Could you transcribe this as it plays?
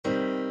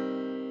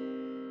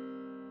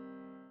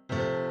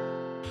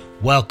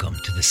Welcome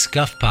to the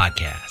Scuff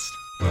Podcast,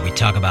 where we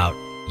talk about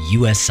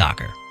U.S.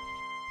 soccer.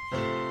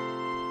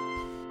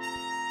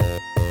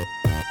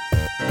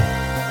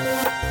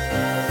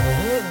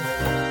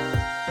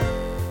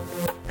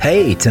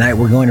 Hey, tonight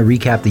we're going to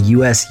recap the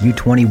U.S.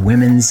 U20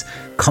 women's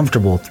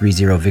comfortable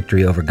 3-0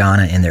 victory over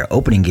Ghana in their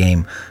opening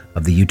game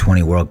of the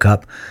U20 World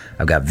Cup.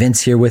 I've got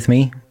Vince here with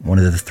me, one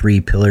of the three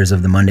pillars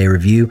of the Monday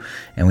Review,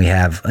 and we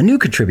have a new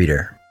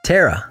contributor,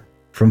 Tara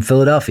from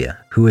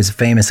Philadelphia, who is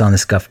famous on the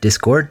Scuff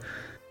Discord.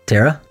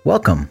 Tara,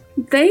 welcome.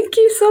 Thank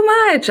you so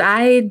much.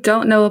 I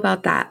don't know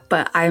about that,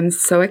 but I'm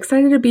so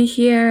excited to be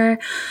here.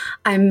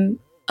 I'm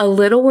a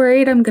little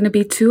worried I'm going to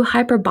be too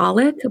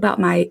hyperbolic about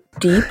my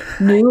deep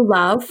new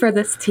love for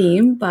this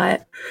team,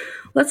 but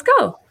let's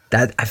go.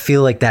 I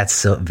feel like that's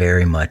so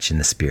very much in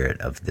the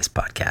spirit of this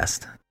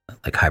podcast,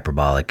 like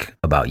hyperbolic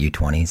about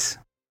U20s,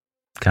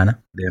 kind of.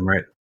 Damn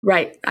right.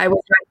 Right. I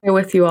was right there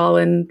with you all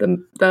in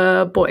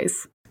the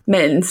boys.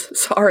 Men's.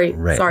 Sorry.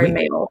 Right. Sorry,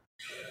 male.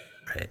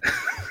 Right.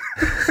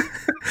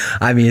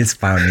 I mean, it's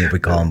fine with me if we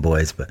call them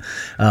boys, but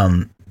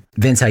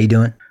Vince, how you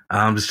doing?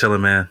 I'm just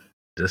chilling, man.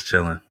 Just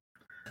chilling.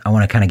 I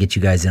want to kind of get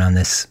you guys in on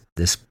this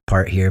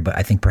part here, but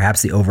I think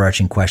perhaps the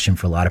overarching question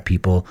for a lot of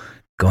people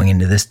going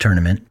into this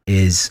tournament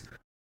is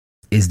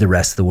the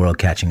rest of the world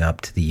catching up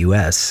to the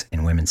U.S.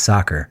 in women's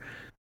soccer?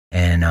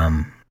 And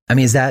I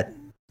mean, is that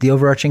the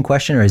overarching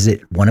question, or is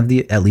it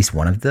at least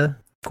one of the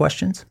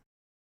questions?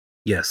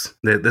 Yes,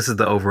 this is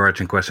the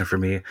overarching question for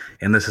me,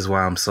 and this is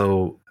why I'm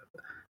so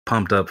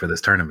pumped up for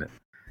this tournament.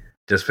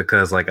 Just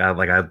because,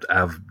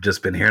 I've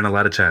just been hearing a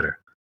lot of chatter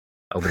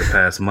over the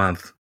past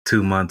month,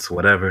 2 months,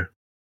 whatever.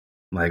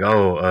 Like,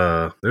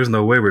 there's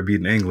no way we're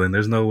beating England.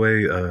 There's no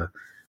way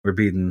we're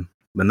beating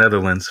the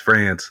Netherlands,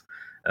 France,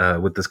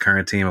 with this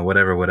current team or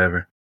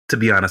whatever. To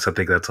be honest, I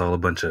think that's all a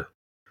bunch of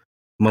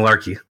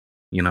malarkey.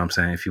 You know what I'm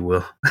saying, if you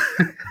will.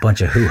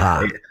 Bunch of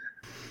hoo-ha.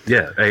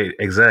 Yeah,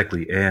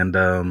 exactly. And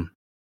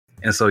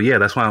so yeah,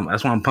 that's why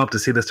I'm pumped to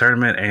see this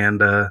tournament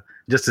and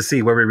just to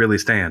see where we really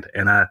stand.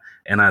 And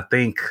I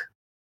think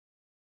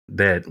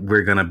that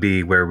we're gonna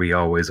be where we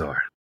always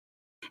are.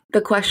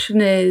 The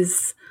question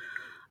is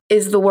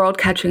the world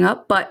catching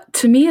up? But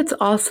to me, it's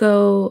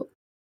also,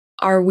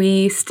 are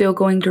we still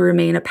going to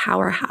remain a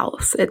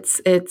powerhouse?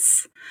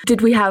 It's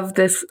did we have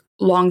this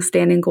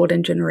long-standing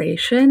golden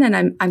generation?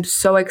 And I'm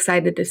so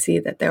excited to see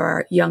that there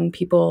are young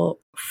people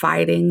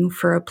fighting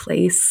for a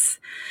place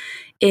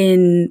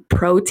in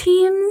pro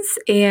teams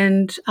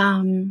and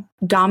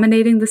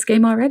dominating this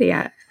game already.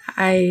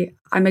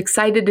 I'm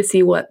excited to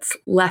see what's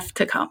left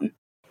to come.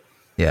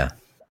 Yeah.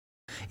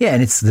 Yeah,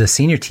 and it's the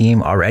senior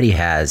team already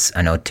has,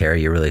 I know,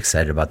 Terry, you're really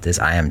excited about this.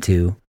 I am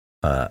too.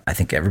 I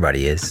think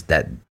everybody is,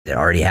 that it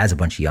already has a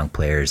bunch of young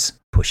players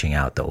pushing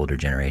out the older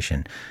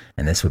generation.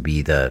 And this would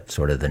be the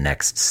sort of the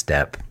next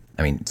step.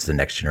 I mean, it's the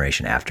next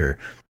generation after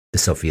the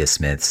Sophia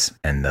Smiths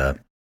and the,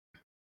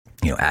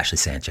 Ashley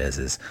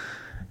Sanchez's.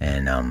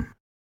 And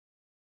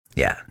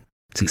yeah,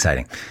 it's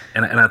exciting.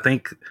 And I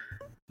think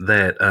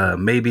that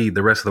maybe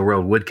the rest of the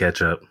world would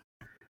catch up.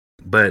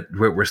 But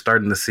we're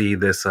starting to see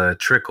this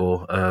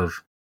trickle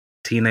of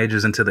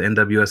teenagers into the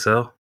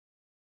NWSL.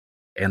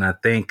 And I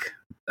think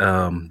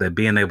that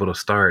being able to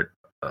start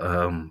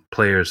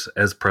players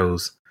as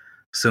pros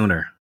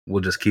sooner will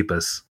just keep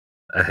us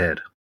ahead,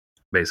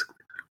 basically.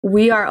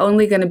 We are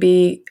only going to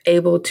be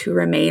able to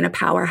remain a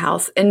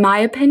powerhouse, in my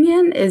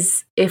opinion,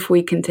 is if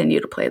we continue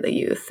to play the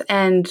youth.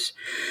 And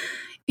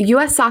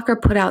U.S. Soccer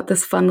put out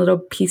this fun little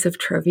piece of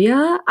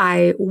trivia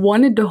I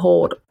wanted to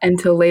hold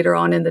until later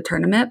on in the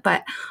tournament,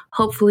 but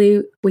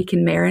hopefully we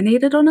can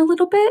marinate it on a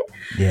little bit.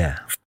 Yeah.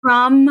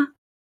 From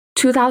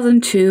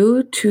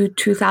 2002 to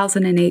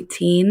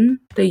 2018,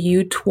 the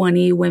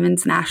U20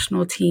 women's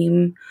national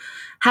team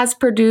has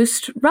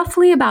produced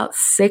roughly about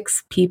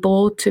 6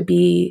 people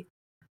to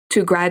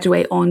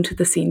graduate onto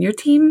the senior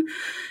team,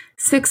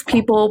 6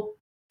 people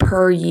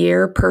per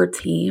year per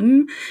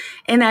team.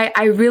 And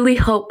I really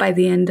hope by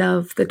the end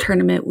of the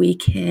tournament we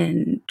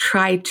can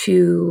try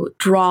to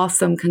draw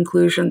some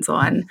conclusions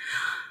on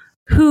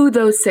who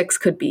those 6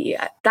 could be.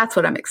 That's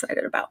what I'm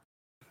excited about.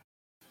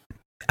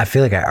 I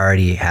feel like I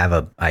already have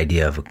an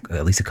idea of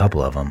at least a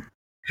couple of them.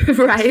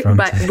 Right,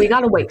 but we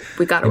gotta wait.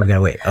 We gotta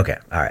wait. Okay,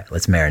 all right,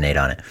 let's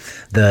marinate on it.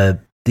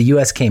 The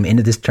U.S. came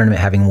into this tournament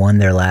having won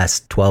their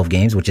last 12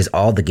 games, which is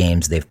all the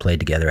games they've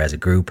played together as a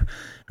group.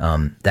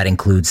 That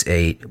includes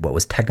what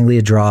was technically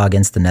a draw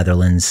against the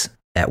Netherlands.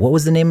 What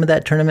was the name of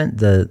that tournament?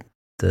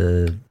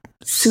 The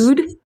SUD?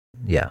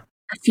 Yeah.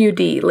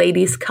 SUD,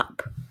 Ladies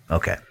Cup.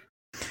 Okay.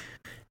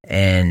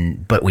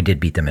 But we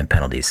did beat them in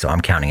penalties, so I'm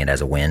counting it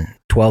as a win.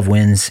 12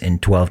 wins in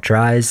 12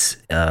 tries.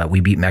 We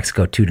beat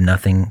Mexico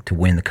 2-0 to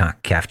win the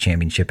CONCACAF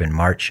championship in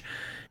March.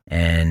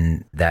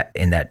 And that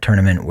in that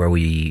tournament where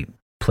we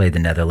played the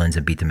Netherlands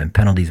and beat them in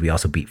penalties, we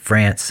also beat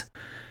France.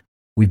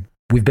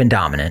 We've been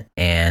dominant,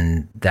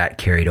 and that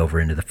carried over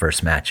into the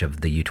first match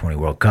of the U20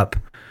 World Cup.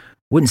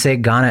 Wouldn't say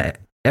Ghana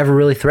ever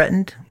really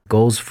threatened.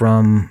 Goals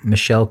from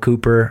Michelle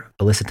Cooper,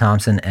 Alyssa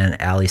Thompson,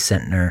 and Ali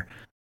Sentner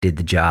did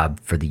the job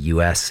for the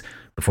U.S.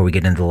 Before we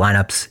get into the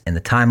lineups and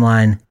the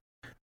timeline,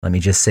 let me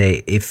just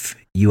say, if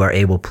you are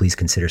able, please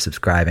consider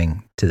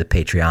subscribing to the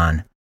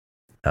Patreon.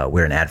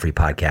 We're an ad-free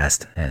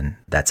podcast, and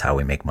that's how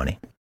we make money.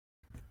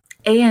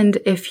 And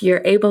if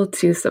you're able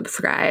to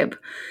subscribe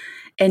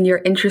and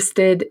you're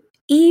interested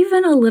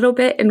even a little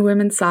bit in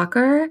women's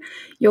soccer,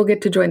 you'll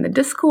get to join the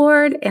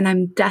Discord, and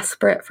I'm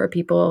desperate for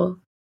people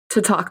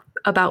to talk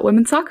about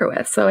women's soccer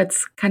with. So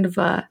it's kind of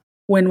a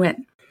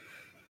win-win.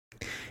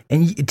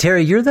 And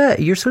Tara, you're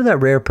sort of that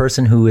rare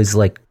person who is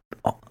like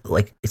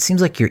it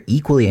seems like you're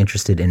equally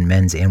interested in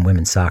men's and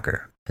women's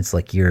soccer. It's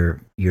like you're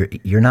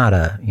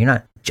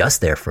not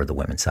just there for the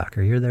women's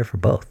soccer. You're there for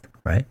both,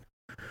 right?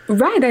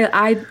 Right.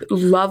 I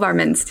love our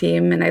men's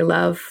team, and I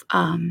love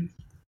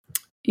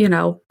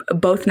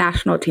both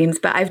national teams,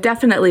 but I've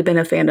definitely been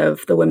a fan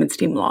of the women's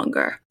team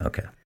longer.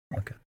 Okay.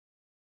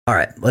 All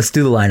right, let's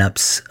do the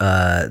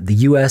lineups. The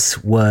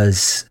U.S.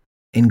 was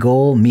in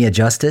goal, Mia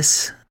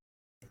Justice.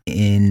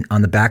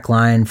 On the back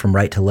line from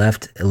right to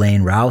left,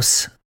 Elaine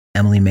Rouse,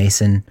 Emily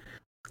Mason,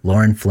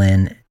 Lauren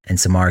Flynn, and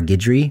Samara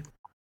Guidry.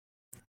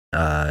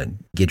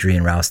 Guidry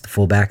and Rouse, the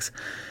fullbacks.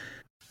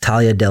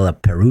 Talia Della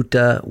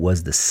Peruta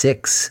was the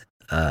 6.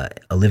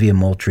 Olivia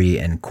Moultrie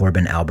and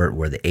Corbin Albert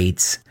were the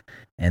 8s.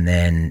 And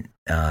then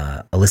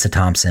Alyssa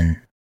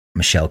Thompson,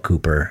 Michelle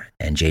Cooper,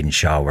 and Jaden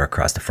Shaw were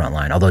across the front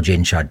line. Although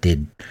Jaden Shaw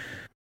did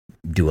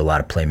do a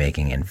lot of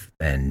playmaking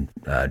and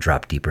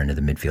drop deeper into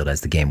the midfield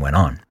as the game went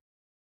on.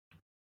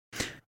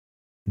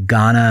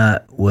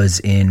 Ghana was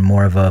in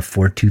more of a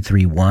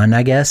 4-2-3-1,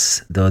 I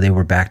guess, though they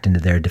were backed into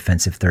their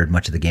defensive third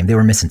much of the game. They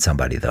were missing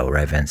somebody, though,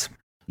 right, Vince?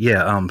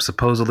 Yeah,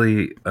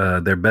 supposedly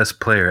their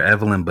best player,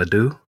 Evelyn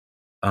Badu,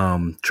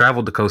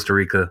 traveled to Costa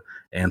Rica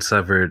and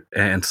suffered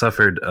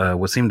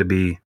what seemed to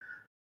be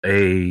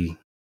a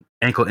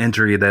ankle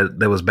injury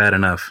that was bad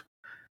enough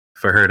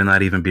for her to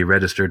not even be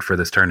registered for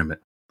this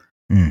tournament.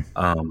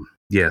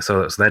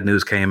 So that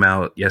news came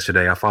out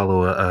yesterday. I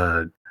follow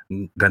a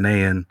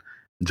Ghanaian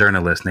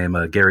journalist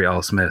named Gary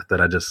All Smith that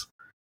I just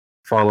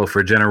follow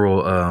for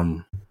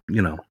general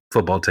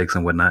football takes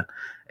and whatnot.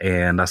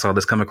 And I saw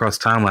this come across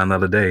the timeline the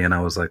other day, and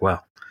I was like,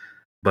 wow.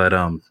 But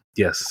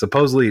yes,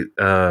 supposedly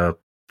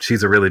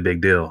she's a really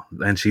big deal,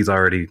 and she's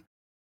already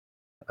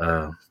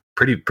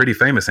pretty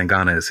famous in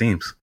Ghana, it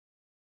seems.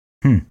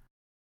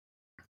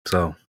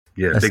 So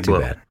yeah, that's big too blow.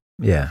 Bad.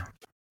 Yeah.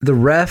 The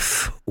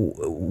ref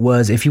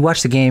was, if you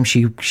watch the game,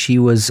 she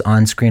was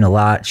on screen a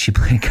lot. She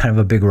played kind of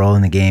a big role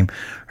in the game.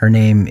 Her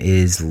name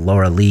is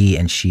Laura Lee,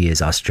 and she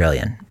is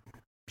Australian.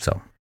 So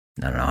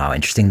I don't know how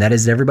interesting that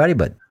is to everybody,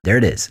 but there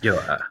it is. Yo,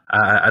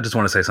 I just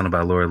want to say something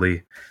about Laura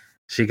Lee.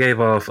 She gave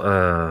off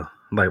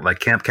like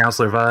camp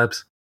counselor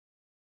vibes.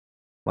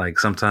 Like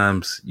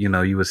sometimes, you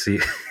would see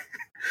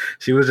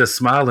she was just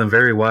smiling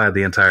very wide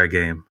the entire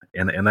game,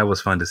 and that was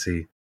fun to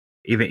see.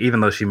 Even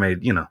though she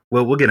made,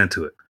 we'll get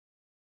into it.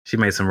 She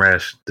made some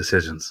rash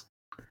decisions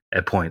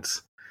at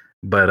points.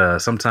 But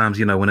sometimes,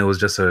 when it was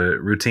just a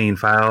routine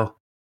foul,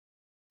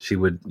 she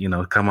would,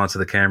 come onto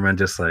the camera and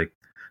just like,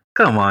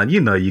 come on,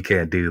 you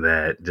can't do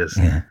that. Just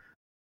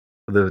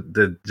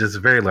the just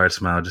very large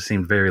smile just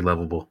seemed very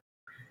lovable.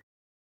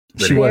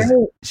 But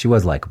she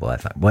was likable, I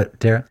thought.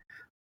 What, Tara?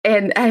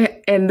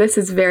 And this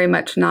is very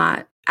much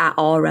not at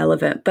all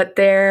relevant, but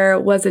there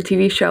was a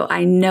TV show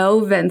I know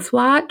Vince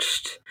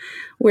watched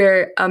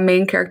where a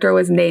main character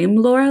was named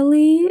Laura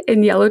Lee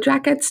in Yellow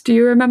Jackets. Do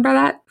you remember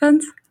that,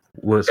 Vince?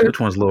 Which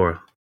one's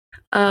Laura?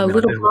 A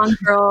little blonde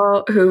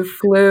girl who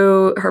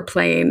flew her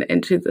plane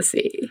into the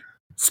sea.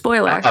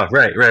 Spoiler. Oh,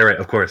 right.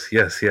 Of course.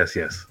 Yes.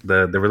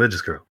 The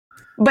religious girl.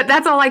 But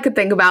that's all I could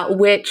think about,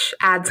 which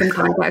adds some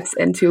context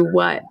into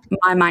what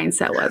my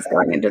mindset was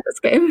going into this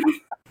game.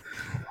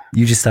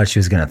 You just thought she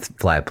was going to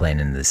fly a plane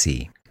into the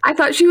sea. I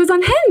thought she was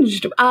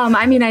unhinged.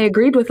 I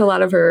agreed with a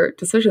lot of her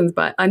decisions,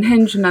 but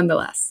unhinged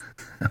nonetheless.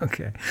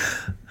 Okay.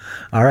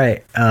 All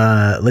right.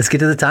 Let's get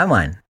to the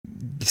timeline.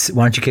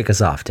 Why don't you kick us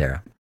off,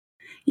 Tara?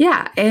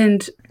 Yeah.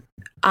 And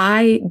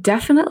I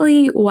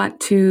definitely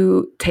want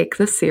to take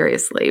this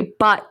seriously,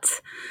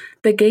 but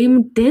the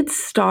game did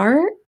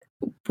start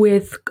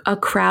with a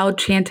crowd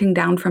chanting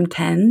down from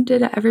 10.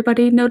 Did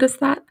everybody notice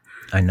that?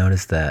 I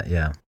noticed that,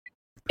 yeah.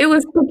 It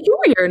was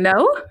peculiar,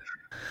 no?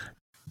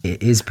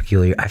 It is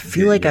peculiar. I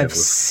feel like I've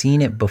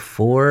seen it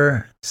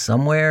before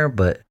somewhere,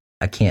 but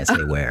I can't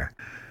say where.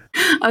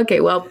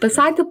 Okay, well,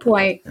 beside the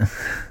point.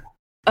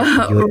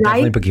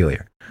 Definitely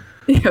peculiar.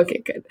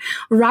 Okay, good.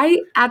 Right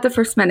at the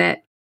first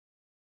minute,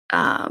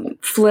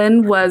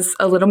 Flynn was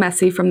a little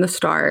messy from the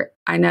start.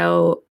 I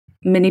know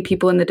many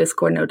people in the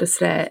Discord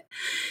noticed it.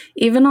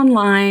 Even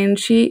online,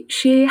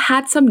 she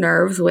had some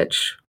nerves,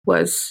 which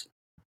was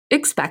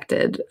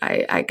expected,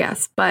 I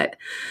guess. But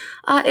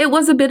it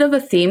was a bit of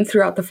a theme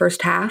throughout the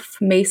first half.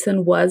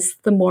 Mason was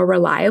the more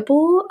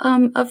reliable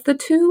of the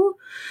two,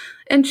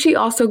 and she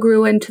also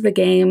grew into the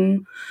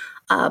game.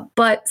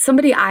 But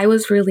somebody I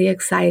was really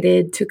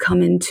excited to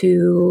come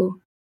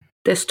into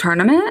this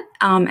tournament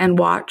and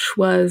watch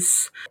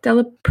was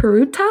Della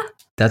Peruta.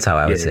 That's how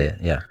I would say it,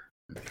 yeah.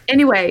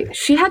 Anyway,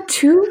 she had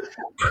 2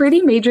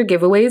 pretty major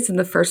giveaways in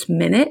the first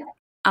minute.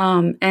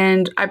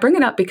 And I bring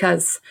it up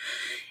because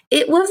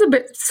It was a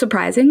bit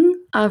surprising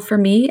for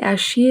me, as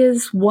she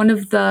is one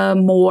of the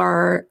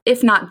more,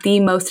 if not the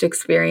most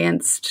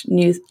experienced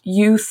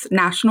youth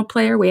national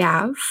player we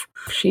have.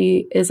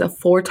 She is a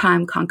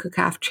 4-time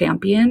CONCACAF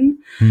champion.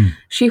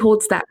 She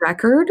holds that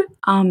record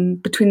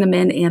between the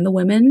men and the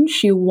women.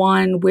 She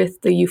won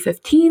with the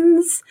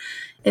U15s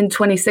in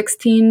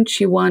 2016.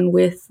 She won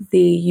with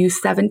the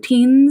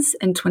U17s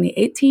in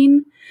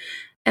 2018.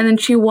 And then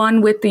she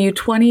won with the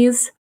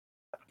U20s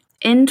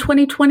in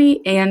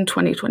 2020 and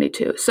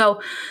 2022.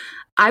 So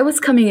I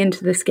was coming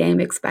into this game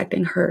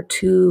expecting her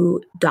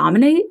to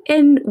dominate,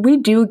 and we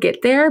do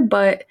get there,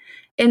 but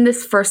in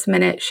this first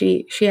minute,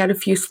 she had a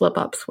few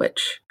slip-ups,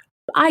 which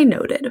I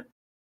noted.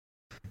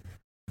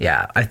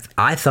 Yeah,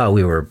 I thought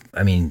we were,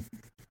 I mean,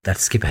 not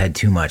to skip ahead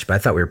too much, but I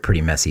thought we were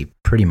pretty messy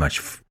pretty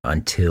much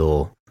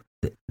until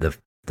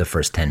the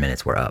first 10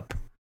 minutes were up.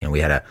 You know, we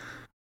had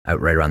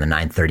right around the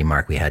 9:30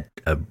 mark, we had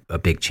a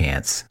big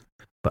chance.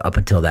 But up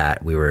until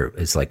that,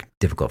 it's like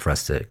difficult for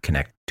us to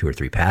connect 2 or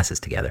 3 passes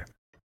together.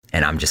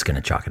 And I'm just going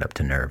to chalk it up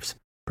to nerves,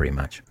 pretty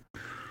much.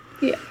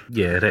 Yeah.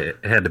 Yeah, it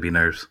had to be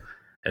nerves.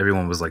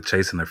 Everyone was like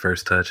chasing their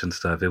first touch and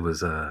stuff. It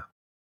was,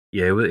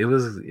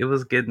 it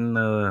was getting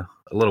a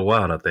little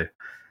wild out there.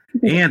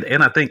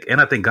 And I think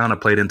Ghana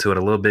played into it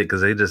a little bit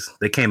because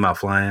they came out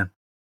flying.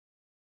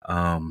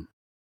 And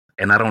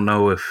I don't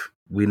know if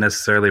we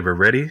necessarily were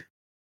ready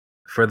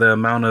for the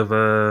amount of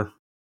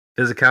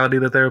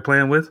physicality that they were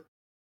playing with.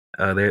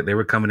 They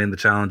were coming in the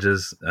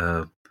challenges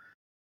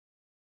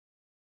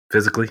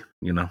physically,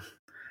 you know,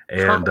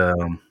 and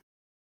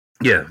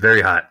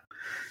very hot.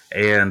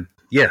 And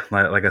yeah,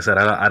 like I said,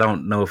 I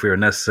don't know if we were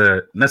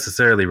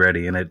necessarily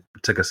ready, and it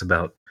took us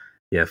about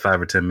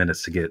 5 or 10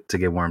 minutes to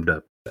get warmed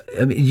up.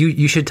 I mean,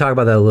 you should talk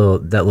about that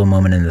little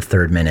moment in the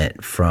 3rd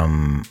minute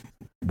from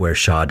where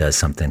Shaw does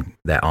something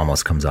that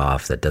almost comes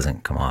off that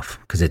doesn't come off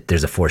because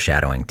there's a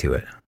foreshadowing to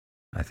it,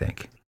 I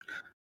think.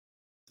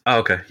 Oh,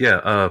 okay.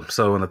 Yeah.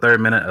 So in the 3rd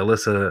minute,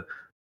 Alyssa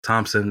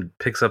Thompson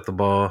picks up the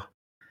ball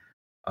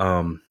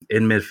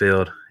in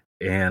midfield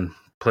and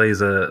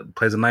plays a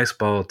nice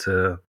ball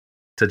to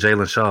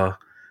Jalen Shaw,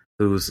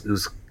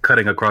 who's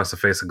cutting across the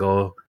face of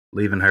goal,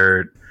 leaving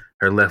her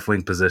left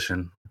wing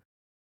position,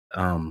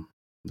 coming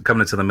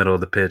into the middle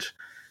of the pitch,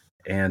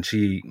 and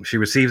she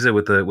receives it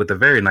with a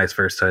very nice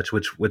first touch,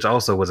 which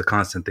also was a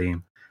constant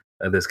theme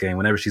of this game.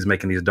 Whenever she's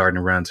making these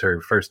darting runs,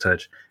 her first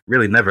touch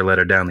really never let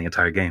her down the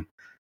entire game.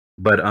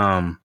 But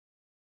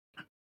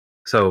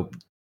so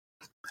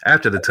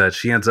after the touch,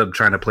 she ends up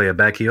trying to play a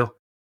back heel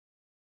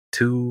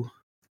to,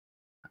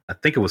 I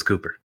think it was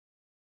Cooper,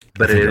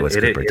 but it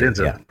ends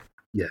up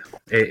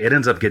it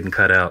ends up getting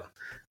cut out.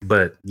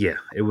 But yeah,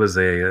 it was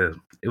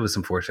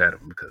some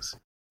foreshadowing because,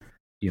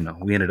 you know,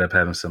 we ended up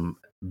having some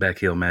back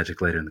heel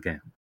magic later in the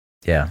game.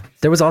 Yeah,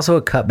 there was also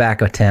a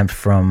cutback attempt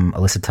from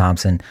Alyssa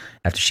Thompson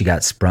after she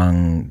got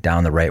sprung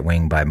down the right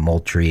wing by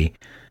Moultrie,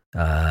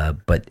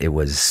 but it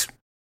was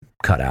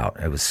cut out.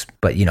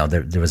 But you know,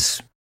 there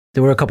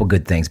were a couple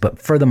good things, but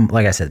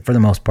like I said, for the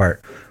most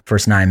part,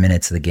 first 9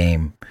 minutes of the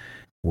game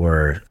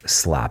were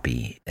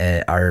sloppy.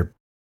 Our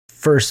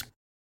first,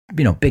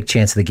 big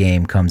chance of the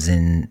game comes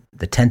in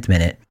the 10th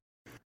minute.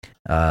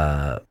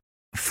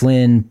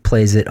 Flynn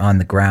plays it on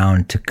the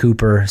ground to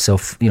Cooper. So,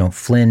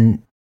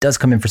 Flynn does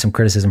come in for some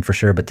criticism for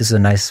sure, but this is a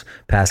nice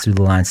pass through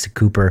the lines to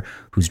Cooper,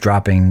 who's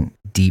dropping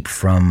deep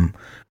from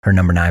her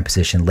number 9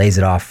 position, lays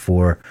it off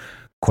for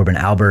Corbin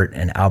Albert,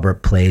 and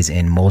Albert plays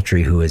in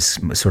Moultrie, who is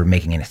sort of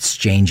making an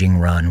exchanging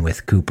run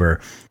with Cooper,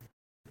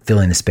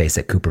 filling the space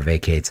that Cooper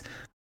vacates.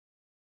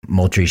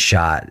 Moultrie's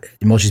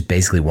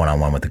basically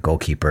one-on-one with the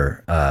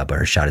goalkeeper, but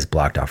her shot is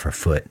blocked off her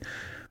foot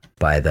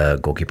by the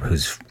goalkeeper,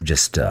 who's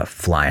just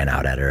flying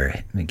out at her.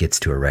 It gets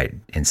to her right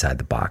inside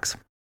the box.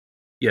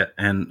 Yeah,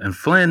 and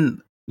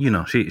Flynn,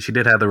 she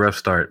did have the rough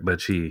start, but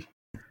she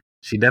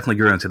definitely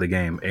grew into the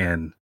game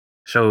and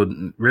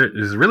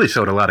really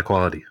showed a lot of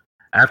quality.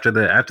 After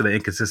the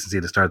inconsistency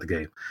to start the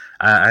game,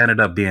 I ended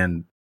up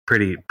being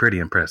pretty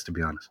impressed, to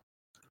be honest.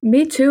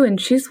 Me too,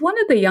 and she's one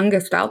of the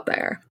youngest out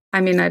there.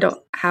 I mean, I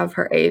don't have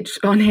her age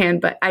on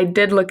hand, but I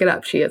did look it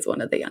up. She is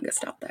one of the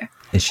youngest out there.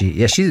 Is she?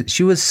 Yeah,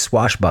 she was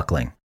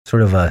swashbuckling.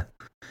 Sort of a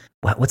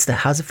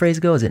how's the phrase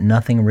go? Is it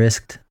nothing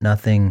risked,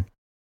 nothing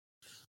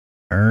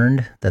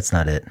earned? That's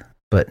not it.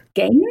 But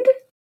gained?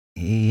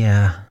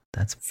 Yeah,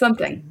 that's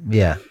something.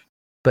 Yeah,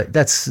 but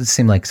it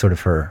seemed like sort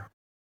of her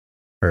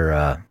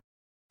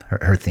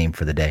theme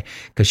for the day,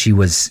 because she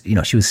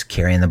was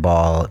carrying the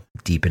ball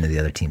deep into the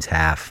other team's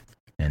half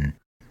and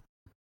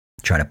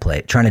trying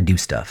to do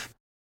stuff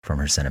from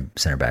her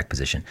center back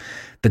position.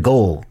 The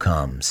goal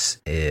comes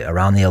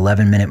around the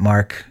 11-minute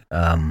mark.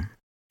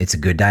 It's a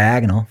good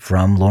diagonal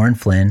from Lauren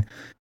Flynn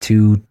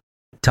to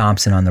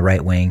Thompson on the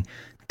right wing.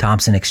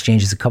 Thompson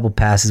exchanges a couple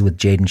passes with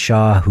Jaden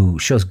Shaw, who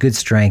shows good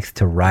strength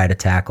to ride a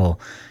tackle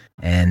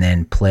and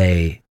then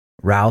play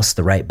Rouse,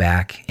 the right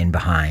back, in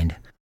behind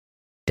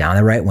down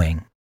the right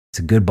wing. It's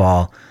a good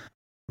ball.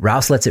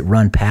 Rouse lets it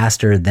run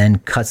past her, then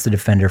cuts the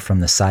defender from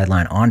the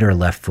sideline onto her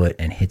left foot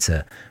and hits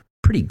a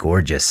pretty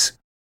gorgeous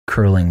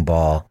curling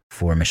ball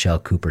for Michelle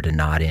Cooper to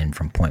nod in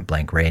from point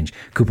blank range.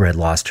 Cooper had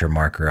lost her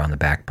marker on the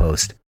back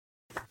post.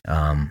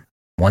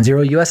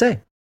 1-0 USA.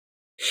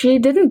 She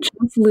didn't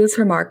just lose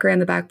her marker in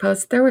the back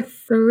post. There were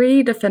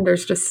 3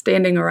 defenders just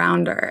standing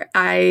around her.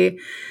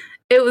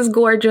 It was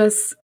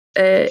gorgeous.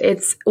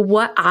 It's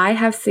what I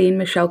have seen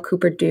Michelle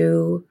Cooper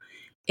do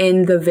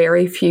in the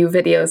very few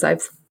videos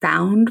I've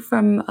found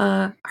from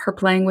her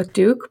playing with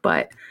Duke,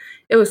 but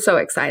it was so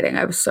exciting.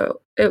 It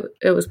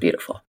was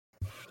beautiful.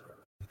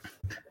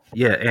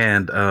 Yeah,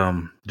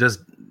 and just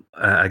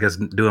I guess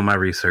doing my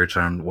research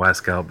on Y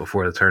Scout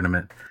before the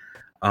tournament,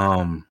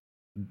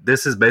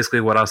 this is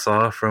basically what I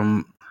saw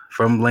from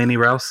Lainey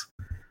Rouse.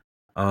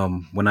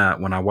 When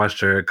I watched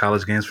her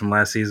college games from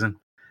last season,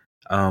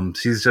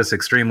 she's just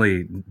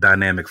extremely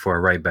dynamic for a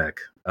right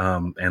back,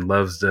 and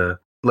loves to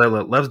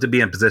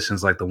be in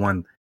positions like the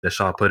one that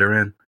Shaw put her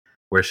in,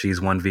 where she's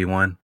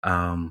 1v1.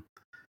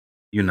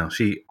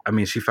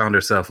 She found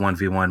herself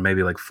 1v1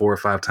 maybe like 4 or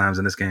 5 times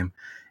in this game,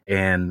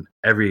 and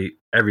every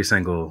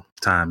single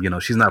time,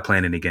 she's not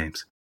playing any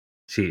games.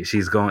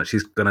 She's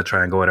gonna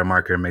try and go at her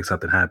marker and make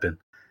something happen.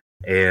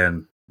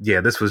 And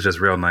yeah, this was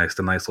just real nice.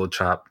 The nice little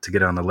chop to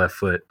get on the left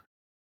foot,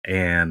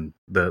 and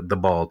the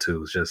ball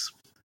too is just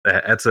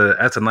that's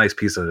a nice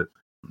piece of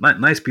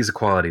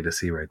quality to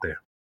see right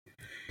there.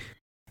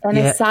 And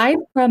aside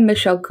from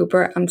Michelle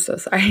Cooper, I'm so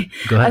sorry.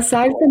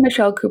 Aside from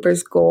Michelle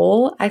Cooper's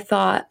goal, I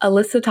thought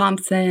Alyssa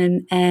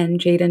Thompson and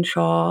Jaden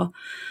Shaw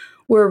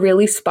were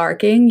really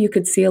sparking. You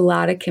could see a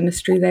lot of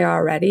chemistry there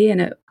already.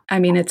 And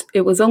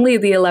it was only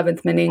the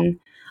 11th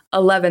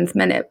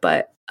minute,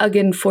 but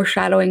again,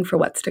 foreshadowing for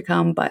what's to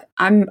come. But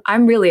I'm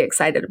really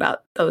excited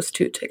about those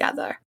two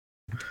together.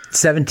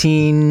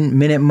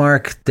 17-minute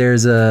mark,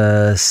 there's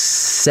a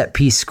set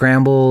piece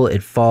scramble.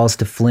 It falls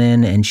to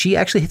Flynn, and she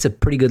actually hits a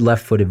pretty good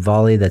left-footed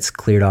volley that's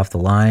cleared off the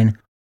line.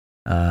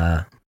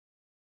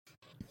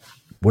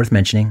 Worth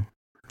mentioning,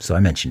 so I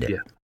mentioned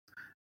it.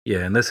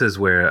 Yeah, and this is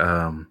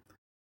where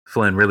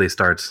Flynn really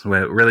starts,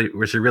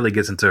 where she really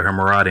gets into her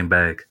marauding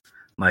bag.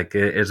 Like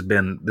this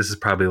is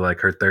probably like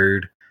her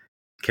 3rd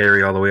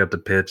carry all the way up the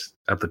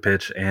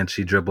pitch, and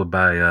she dribbled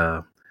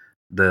by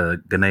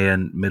the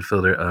Ghanaian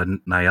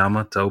midfielder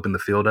Nyama to open the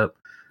field up.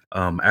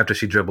 After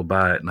she dribbled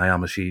by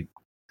Nyama, she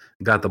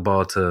got the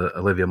ball to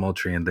Olivia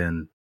Moultrie, and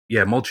then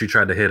Moultrie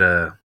tried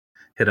to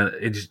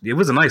it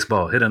was a nice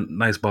ball, hit a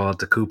nice ball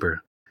to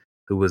Cooper,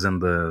 who was in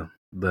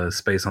the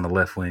space on the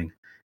left wing.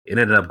 It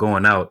ended up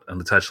going out on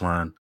the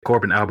touchline.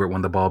 Corbin Albert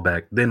won the ball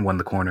back, then won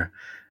the corner,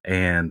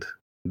 and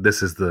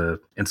this is the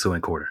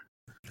ensuing quarter.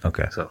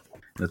 Okay. So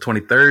in the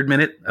 23rd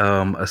minute,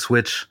 a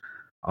switch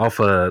off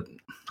a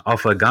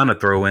Ghana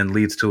throw-in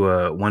leads to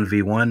a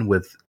 1v1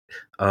 with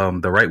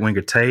the right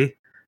winger Tay,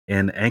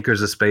 and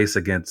anchors a space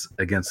against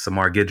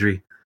Samar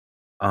Gidry.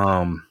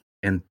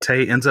 And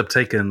Tay ends up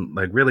taking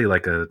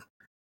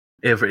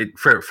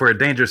for a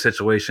dangerous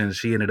situation.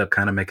 She ended up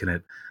kind of making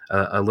it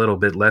a little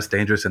bit less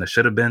dangerous than it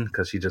should have been,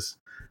 because she just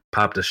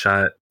popped a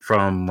shot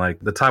from like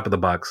the top of the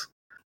box.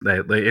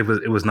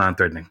 It was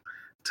non-threatening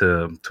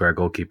to our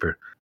goalkeeper.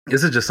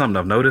 This is just something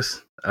I've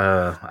noticed.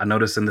 I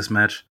noticed in this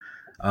match,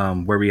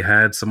 where we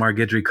had Samar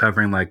Gidry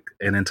covering like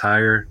an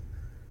entire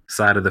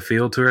side of the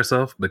field to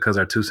herself, because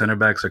our 2 center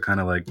backs are kind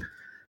of like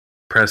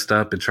pressed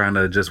up and trying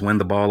to just win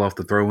the ball off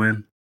the throw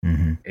in.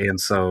 Mm-hmm. And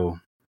so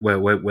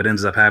what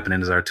ends up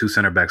happening is our 2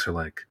 center backs are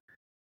like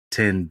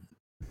 10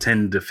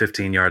 to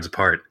 15 yards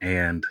apart,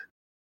 and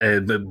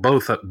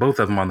both of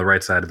them on the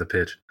right side of the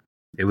pitch.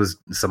 It was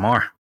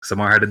Samar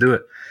had to do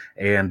it.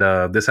 And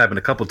this happened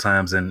a couple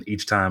times, and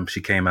each time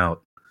she came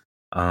out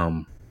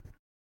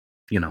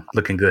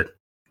looking good.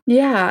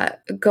 Yeah,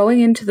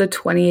 going into the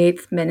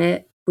 28th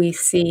minute, we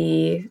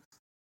see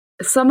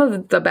some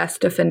of the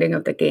best defending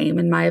of the game,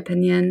 in my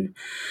opinion.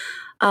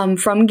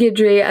 From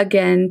Gidry,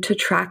 again, to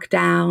track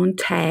down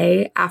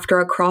Tay after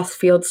a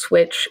cross-field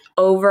switch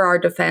over our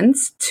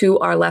defense to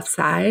our left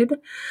side.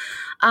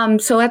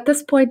 So at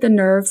this point, the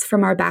nerves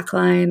from our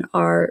backline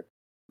are,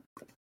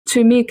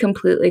 to me,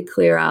 completely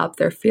clear up.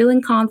 They're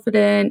feeling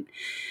confident.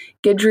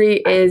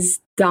 Gidry is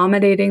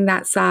dominating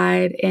that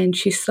side, and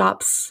she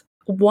stops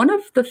one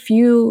of the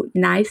few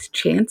nice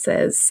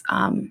chances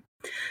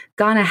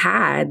Ghana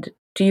had.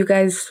 Do you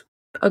guys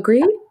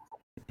agree?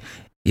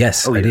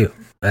 Yes, I do.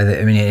 I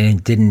mean,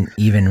 it didn't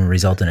even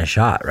result in a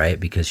shot, right?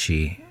 Because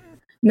she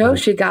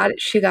got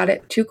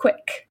it too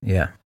quick.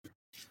 Yeah.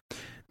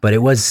 But it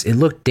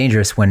looked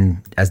dangerous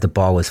as the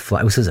ball was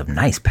flying. It was a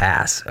nice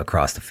pass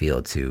across the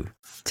field to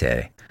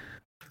Tay.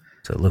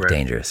 So it looked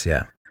dangerous,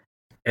 yeah.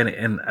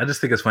 And I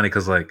just think it's funny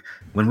because like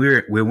when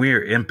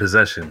we're in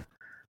possession,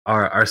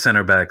 our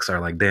center backs are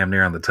like damn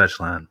near on the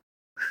touchline.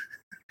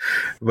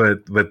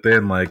 but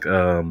then like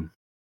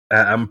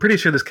I'm pretty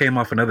sure this came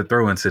off another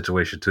throw-in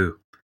situation too.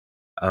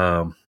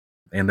 And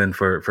then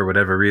for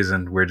whatever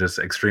reason, we're just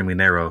extremely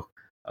narrow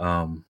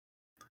on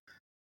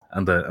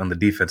the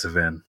defensive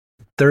end.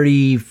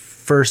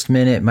 31st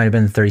minute, might have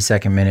been the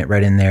 32nd minute,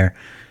 right in there.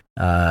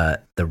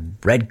 The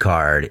red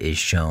card is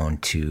shown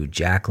to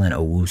Jacqueline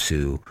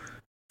Owusu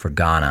for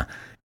Ghana.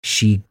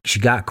 she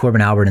got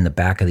Corbin Albert in the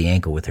back of the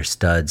ankle with her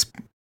studs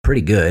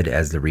pretty good,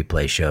 as the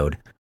replay showed.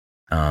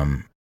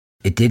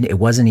 It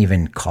wasn't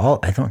even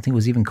called. I don't think it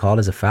was even called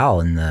as a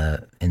foul in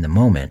the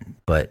moment,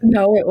 but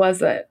no, it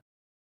wasn't.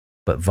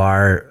 But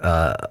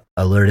VAR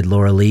alerted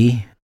Laura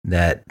Lee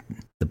that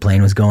the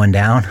plane was going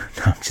down.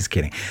 No, I'm just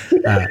kidding.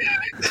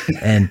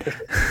 And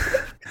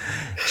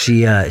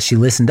she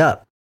listened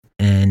up,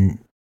 and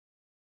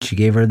she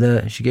gave her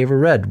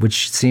red,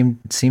 which seemed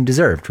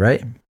deserved,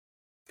 right?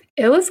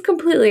 It was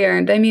completely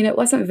earned. I mean, it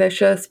wasn't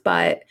vicious,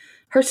 but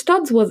her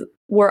studs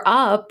were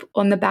up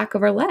on the back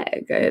of her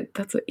leg.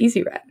 That's an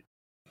easy red.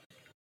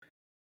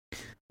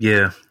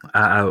 Yeah,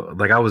 I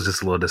was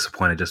just a little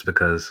disappointed just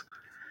because,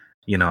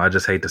 I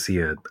just hate to see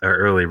a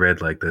early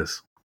red like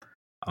this.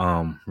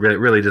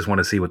 Really just want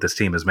to see what this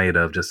team is made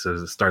of just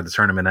to start the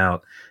tournament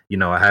out.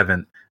 I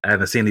haven't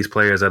seen these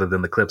players other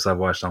than the clips I've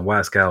watched on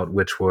Y Scout,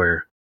 which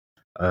were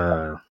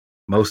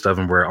most of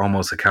them were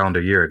almost a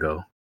calendar year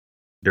ago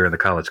during the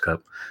College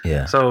Cup.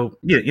 Yeah. So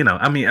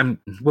I mean,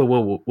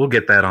 we'll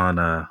get that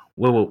on.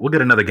 We'll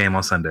get another game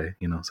on Sunday.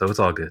 So it's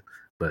all good.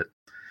 But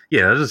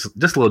yeah, I was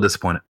just a little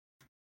disappointed.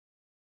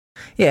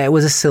 Yeah, it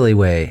was a silly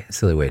way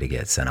to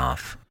get sent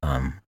off.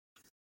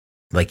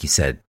 Like you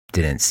said,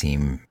 didn't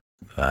seem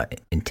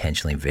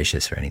intentionally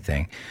vicious or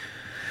anything.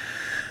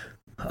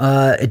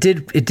 It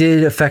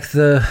did affect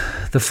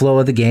the flow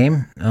of the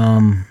game.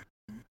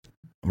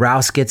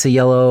 Rouse gets a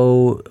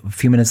yellow a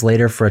few minutes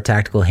later for a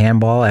tactical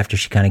handball after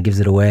she kind of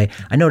gives it away.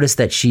 I noticed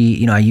that she,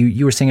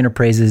 you were singing her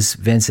praises,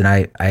 Vince, and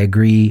I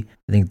agree.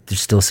 I think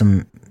there's still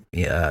some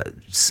a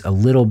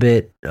little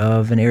bit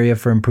of an area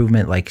for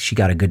improvement. Like, she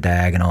got a good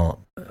diagonal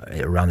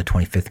around the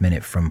 25th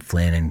minute from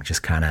Flynn and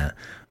just kind of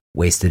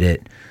wasted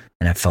it.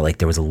 And I felt like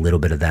there was a little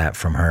bit of that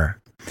from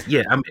her.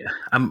 Yeah,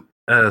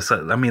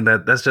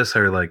 that's just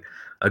her like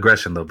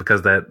aggression though,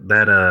 because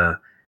that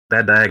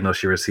diagonal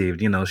she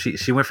received,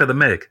 she went for the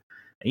Meg.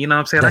 You know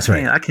what I'm saying? That's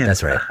right.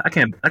 That's right. I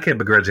can't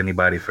begrudge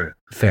anybody for.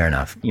 Fair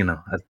enough.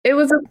 It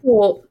was a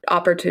cool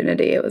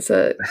opportunity. It was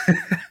a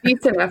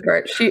decent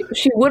effort. She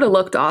would have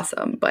looked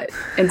awesome, but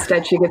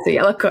instead she gets a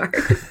yellow card.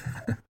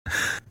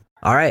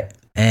 All right.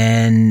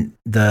 And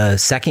the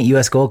second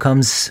U.S. goal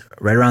comes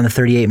right around the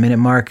 38-minute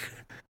mark.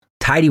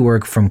 Tidy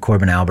work from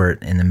Corbin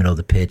Albert in the middle of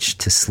the pitch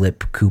to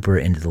slip Cooper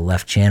into the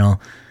left channel.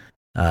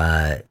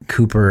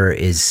 Cooper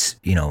is,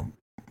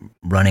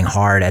 running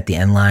hard at the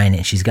end line,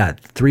 and she's got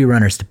three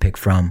runners to pick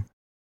from.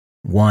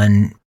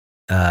 One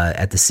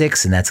at the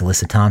 6, and that's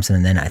Alyssa Thompson,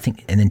 and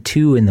then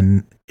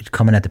two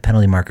coming at the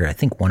penalty marker. I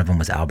think one of them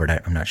was Albert.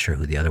 I'm not sure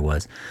who the other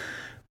was.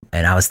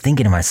 And I was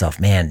thinking to myself,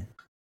 man,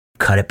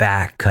 cut it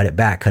back,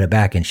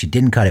 and she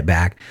didn't cut it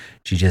back.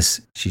 She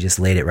just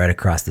laid it right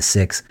across the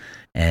 6,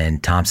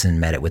 and Thompson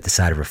met it with the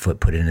side of her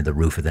foot, put it into the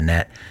roof of the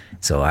net.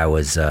 So I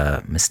was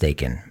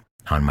mistaken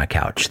on my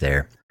couch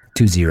there.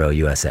 2-0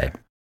 USA.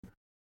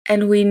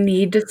 And we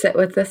need to sit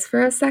with this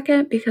for a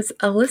second because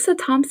Alyssa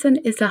Thompson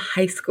is a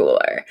high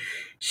schooler.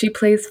 She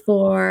plays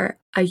for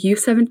a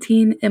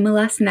U17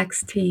 MLS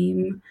Next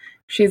team.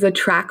 She's a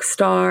track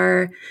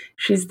star.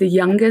 She's the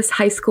youngest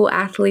high school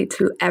athlete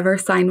to ever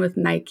sign with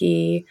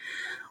Nike.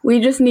 We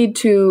just need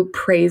to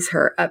praise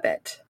her a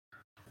bit.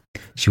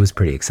 She was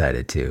pretty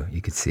excited too.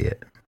 You could see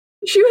it.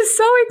 She was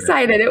so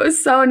excited. It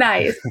was so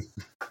nice.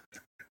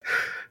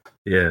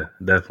 Yeah,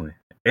 definitely.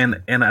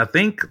 And I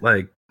think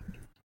like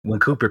when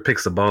Cooper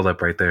picks the ball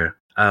up right there,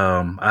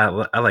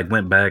 I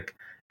went back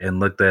and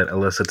looked at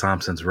Alyssa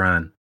Thompson's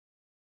run,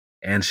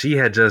 and she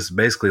had just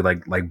basically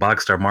like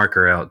boxed our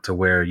marker out to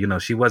where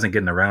she wasn't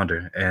getting around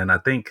her. And I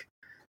think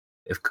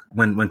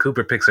when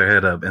Cooper picks her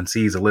head up and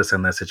sees Alyssa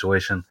in that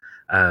situation,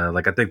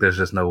 I think there's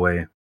just no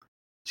way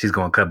she's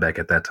going to cut back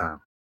at that time.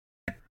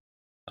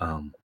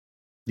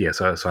 Yeah,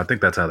 so I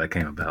think that's how that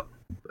came about.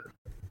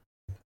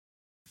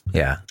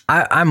 Yeah,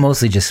 I'm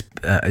mostly just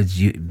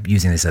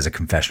using this as a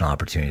confessional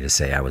opportunity to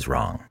say I was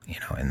wrong,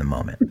 in the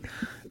moment.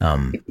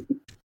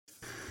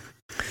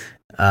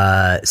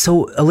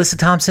 So Alyssa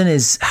Thompson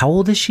how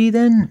old is she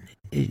then?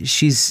 Is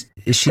she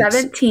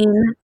 17,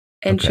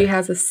 and okay. She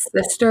has a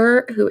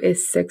sister who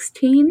is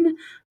 16,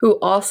 who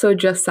also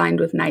just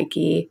signed with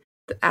Nike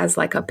as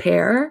like a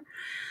pair.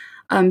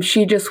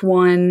 She just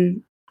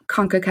won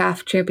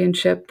CONCACAF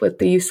championship with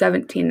the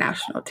U17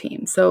 national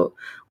team. So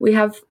we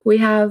have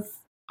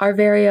our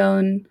very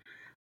own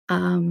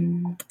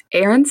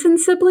Aronson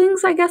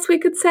siblings, I guess we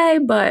could say,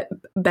 but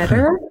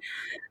better.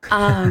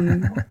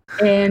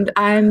 And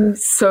I'm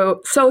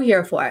so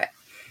here for it.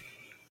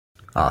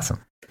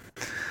 Awesome.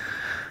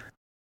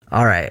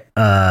 All right.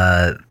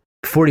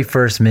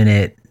 41st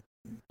minute.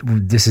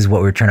 This is what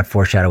we were trying to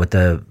foreshadow with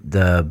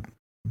the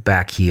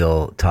back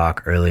heel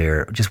talk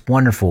earlier. Just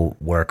wonderful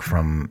work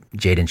from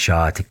Jaden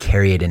Shaw to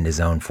carry it into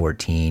zone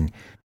 14.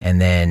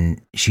 And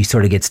then she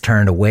sort of gets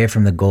turned away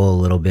from the goal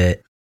a little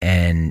bit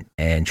and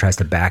tries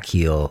to back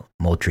heel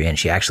Moultrie, and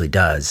she actually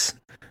does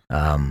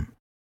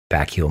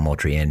back heel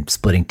Moultrie in,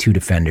 splitting two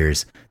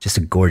defenders. Just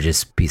a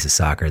gorgeous piece of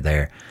soccer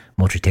there.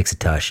 Moultrie takes a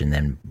touch and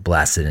then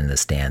blasts it into the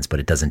stands, but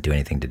it doesn't do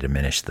anything to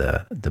diminish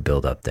the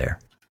build up there.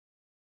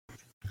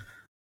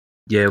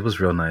 Yeah, it was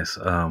real nice.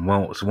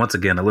 Well, so once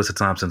again, Alyssa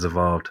Thompson's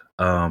involved,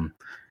 and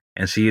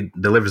she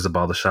delivers the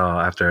ball to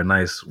Shaw after a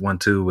nice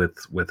 1-2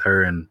 with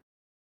her and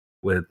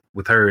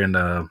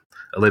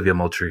Olivia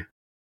Moultrie,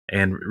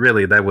 and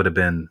really that would have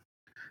been,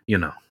 you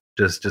know,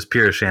 just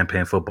pure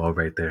champagne football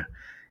right there,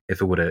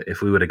 if we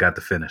would have got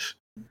the finish.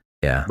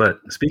 Yeah. But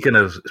speaking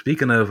of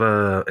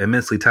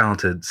immensely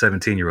talented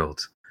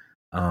 17-year-olds,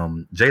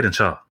 Jaden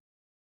Shaw.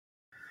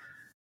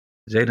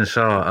 Jaden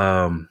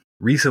Shaw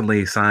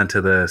recently signed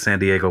to the San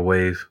Diego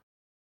Wave,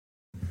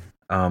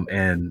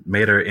 and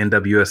made her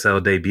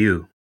NWSL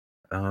debut.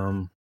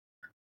 I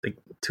think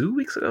 2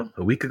 weeks ago,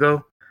 a week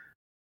ago,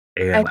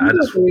 I and think it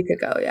was a week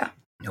ago. Yeah.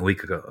 a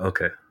week ago.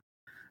 Okay,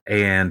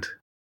 and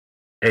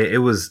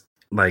it was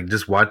like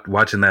just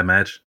watching that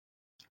match.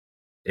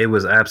 It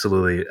was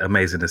absolutely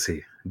amazing to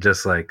see.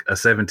 Just like a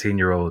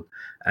 17-year-old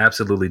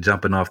absolutely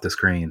jumping off the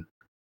screen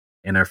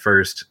in her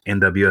first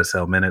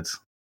NWSL minutes.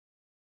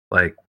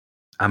 Like,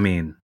 I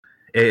mean,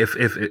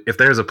 if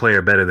there's a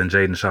player better than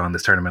Jaden Shaw in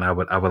this tournament, I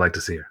would like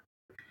to see her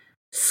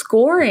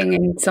Scoring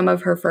in some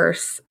of her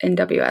first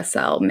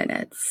NWSL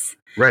minutes.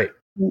 Right.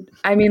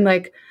 I mean,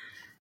 like,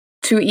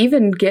 to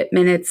even get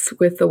minutes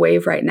with the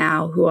Wave right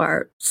now, who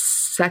are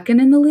second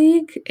in the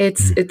league,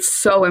 it's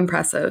so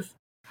impressive.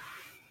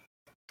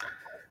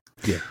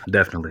 Yeah,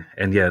 definitely.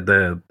 And yeah,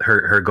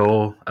 her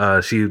goal,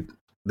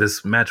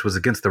 this match was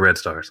against the Red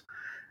Stars,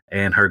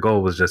 and her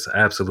goal was just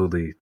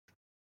absolutely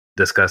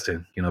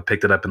disgusting. You know,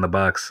 picked it up in the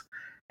box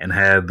and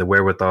had the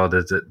wherewithal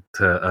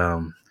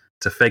to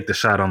fake the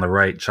shot on the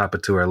right, chop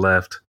it to her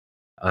left.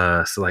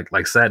 So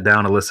like sat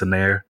down Alyssa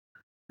Nair.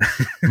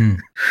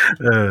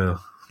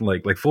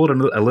 Like fooled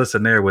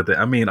Alyssa Nair with it.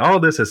 I mean, all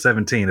this at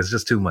 17 is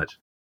just too much.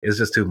 It's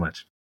just too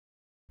much.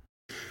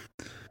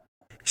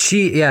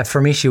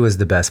 For me, she was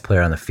the best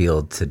player on the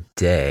field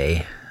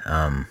today.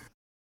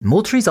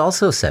 Moultrie's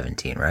also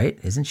 17, right?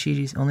 Isn't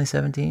she only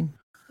 17?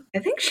 I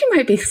think she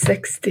might be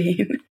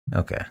 16.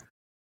 Okay.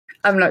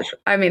 I'm not sure.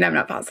 I mean, I'm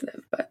not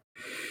positive, but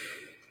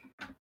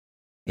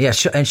yeah.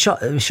 And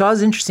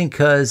Shaw's interesting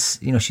because,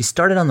 you know, she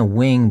started on the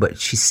wing, but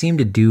she seemed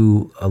to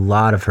do a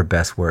lot of her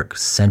best work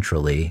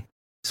centrally,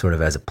 sort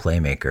of as a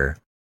playmaker.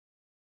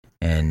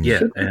 And yeah,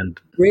 and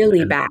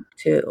really back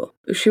too.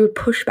 She would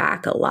push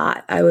back a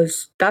lot.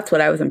 That's what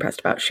I was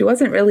impressed about. She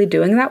wasn't really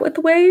doing that with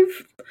the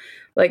Wave,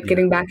 like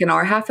getting back in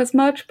our half as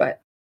much,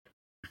 but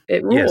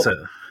it ruled.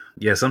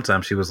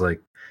 Sometimes she was like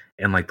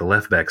in like the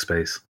left back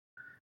space,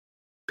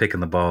 picking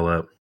the ball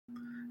up,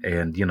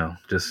 and you know,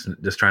 just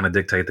trying to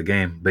dictate the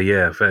game. But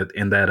yeah,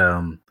 in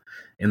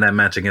that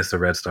match against the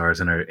Red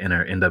Stars in her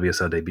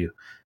NWSL debut,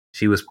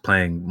 she was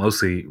playing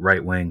mostly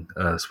right wing,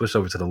 switched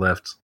over to the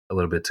left a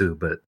little bit too,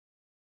 but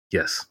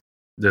yes,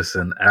 just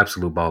an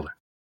absolute baller.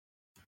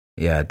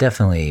 Yeah,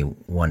 definitely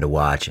one to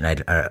watch.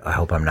 And I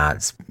hope I'm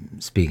not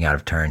speaking out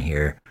of turn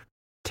here,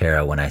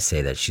 Tara, when I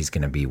say that she's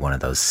going to be one of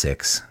those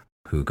 6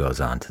 who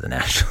goes on to the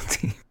national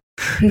team.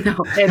 No,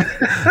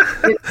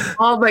 it's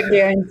all but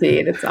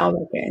guaranteed. It's all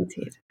but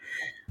guaranteed.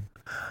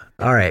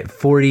 All right,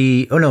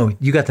 40. Oh, no,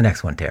 you got the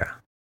next one, Tara.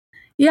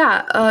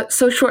 Yeah,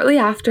 so shortly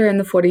after, in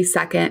the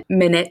 42nd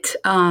minute,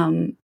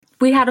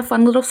 we had a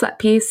fun little set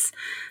piece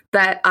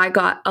that I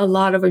got a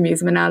lot of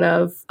amusement out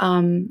of.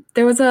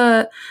 There was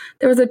a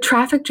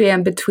traffic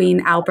jam between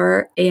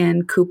Albert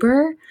and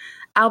Cooper.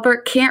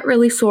 Albert can't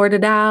really sort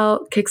it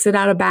out, kicks it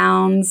out of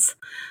bounds,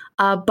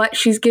 but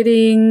she's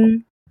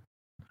getting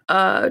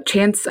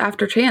chance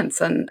after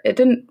chance, and it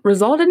didn't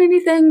result in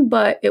anything,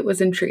 but it was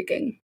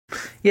intriguing.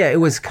 Yeah, it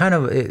was kind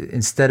of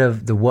instead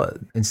of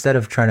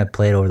trying to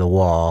play it over the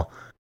wall.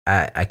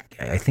 I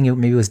think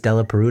maybe it was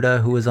Della Peruta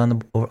who was on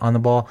the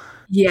ball.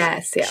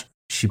 Yes, yeah.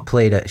 She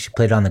played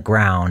it on the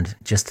ground,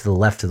 just to the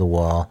left of the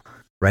wall,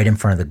 right in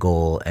front of the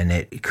goal, and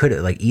it could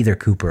have, like, either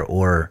Cooper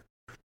or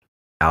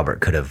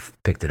Albert could have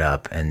picked it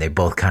up, and they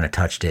both kind of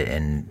touched it,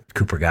 and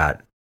Cooper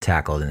got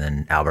tackled, and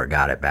then Albert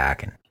got it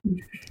back, and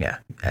yeah,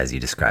 as you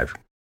described.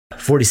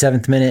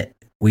 47th minute,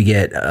 we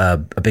get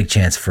a big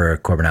chance for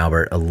Corbin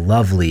Albert, a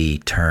lovely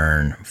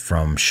turn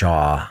from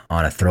Shaw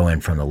on a throw-in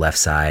from the left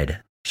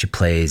side. She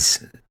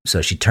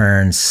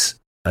turns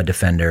a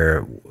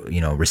defender, you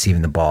know,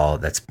 receiving the ball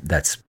that's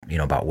you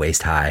know, about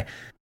waist high,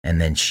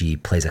 and then she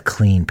plays a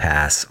clean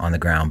pass on the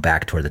ground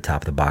back toward the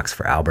top of the box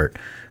for Albert,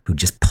 who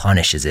just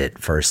punishes it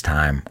first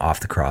time off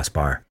the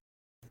crossbar.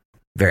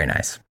 Very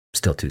nice.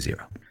 Still 2-0.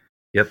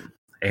 Yep.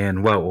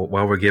 And while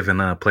we're giving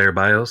player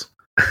bios,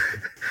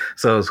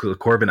 so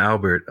Corbin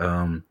Albert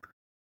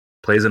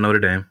plays at Notre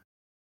Dame,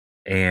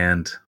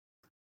 and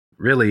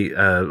really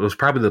it was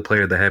probably the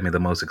player that had me the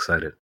most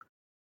excited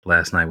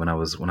last night when I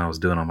was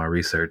doing all my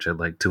research at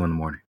like 2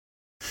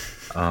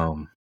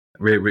 a.m.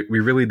 We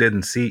really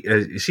didn't see.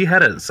 She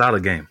had a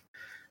solid game.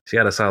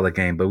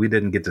 But we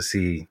didn't get to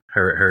see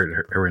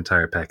her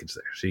entire package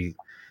there.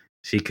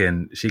 She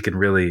can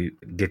really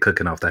get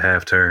cooking off the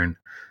half turn,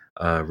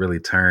 really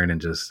turn and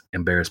just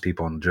embarrass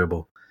people on the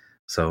dribble.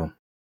 So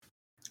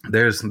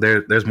there's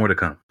more to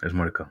come. There's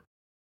more to come.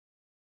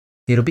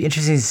 It'll be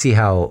interesting to see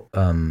how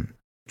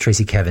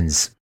Tracy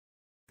Kevins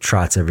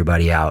trots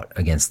everybody out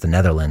against the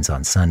Netherlands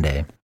on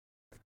Sunday.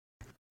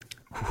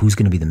 Who's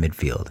going to be the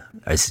midfield?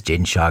 Is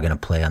Jaden Shaw going to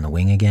play on the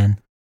wing again?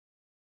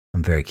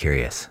 I'm very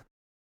curious.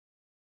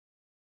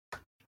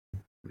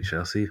 We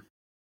shall see.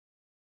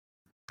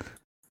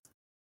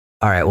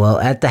 All right. Well,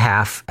 at the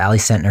half, Allie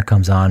Sentner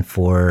comes on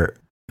for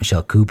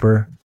Michelle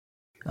Cooper.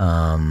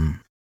 48th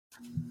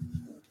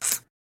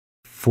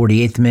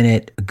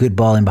minute, a good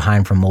ball in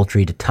behind from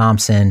Moultrie to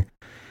Thompson,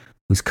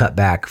 whose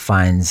cutback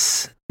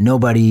finds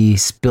nobody,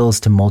 spills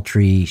to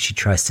Moultrie. She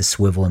tries to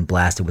swivel and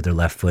blast it with her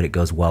left foot. It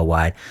goes well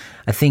wide.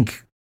 I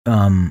think,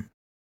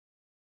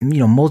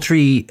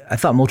 Moultrie, I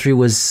thought Moultrie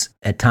was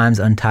at times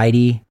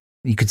untidy.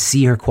 You could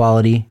see her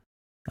quality.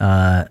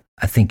 I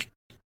think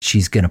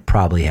she's going to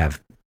probably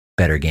have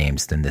better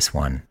games than this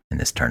one in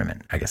this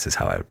tournament, I guess is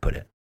how I would put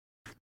it.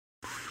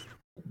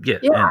 Yeah.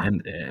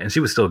 And she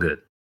was still good.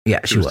 Yeah,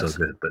 she was still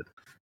good, but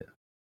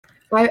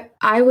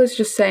I was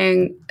just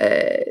saying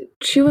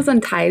she was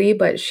untidy,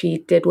 but she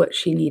did what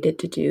she needed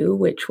to do,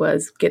 which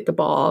was get the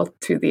ball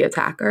to the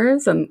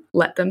attackers and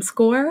let them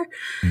score.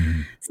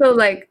 Mm-hmm. So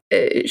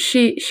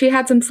she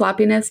had some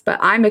sloppiness, but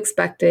I'm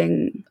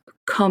expecting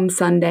come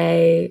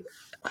Sunday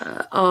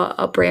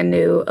a brand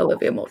new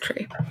Olivia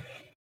Moultrie.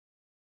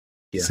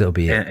 Yeah. So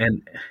be it.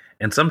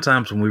 And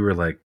sometimes when we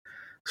were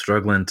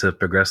struggling to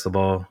progress the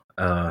ball,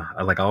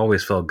 I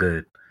always felt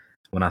good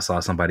when I saw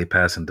somebody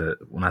passing to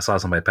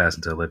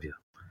Olivia.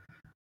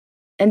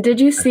 And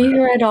did you see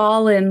her at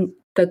all in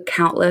the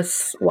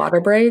countless water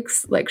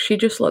breaks? She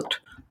just looked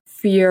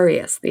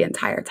furious the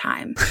entire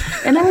time.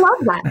 And I love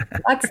that.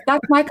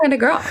 That's my kind of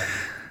girl.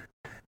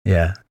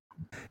 Yeah.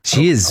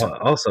 She is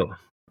also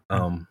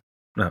no,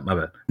 my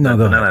bad. No,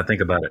 go ahead. Now that I think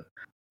about it,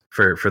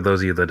 for those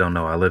of you that don't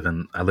know, I live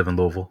in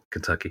Louisville,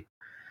 Kentucky.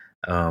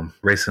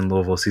 Racing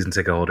Louisville, season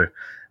ticket holder.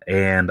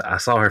 And I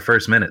saw her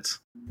first minutes.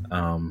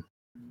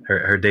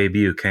 Her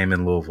debut came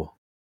in Louisville.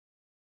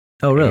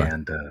 Oh, really?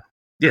 And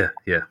yeah.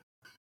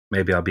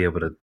 Maybe I'll be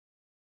able to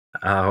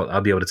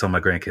tell my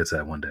grandkids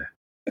that one day.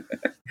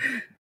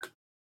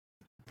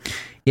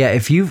 Yeah,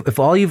 if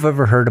all you've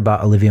ever heard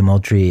about Olivia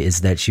Moultrie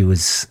is that she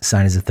was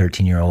signed as a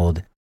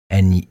 13-year-old,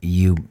 and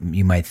you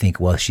might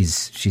think, well,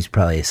 she's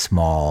probably a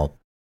small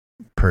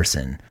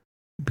person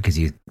because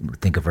you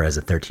think of her as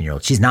a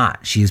 13-year-old. She's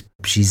not. She's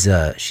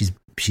a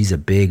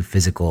big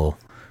physical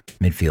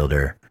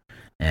midfielder,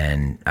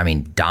 and I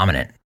mean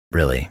dominant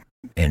really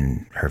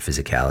in her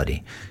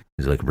physicality.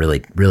 It was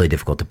really, really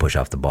difficult to push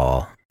off the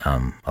ball.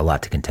 A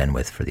lot to contend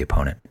with for the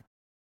opponent.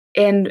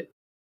 And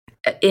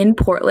in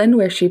Portland,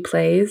 where she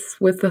plays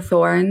with the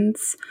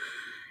Thorns,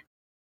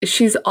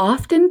 she's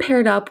often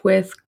paired up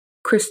with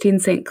Christine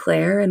St.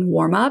 Clair in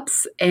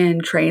warm-ups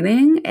and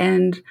training.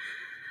 And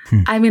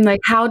I mean,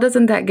 how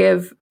doesn't that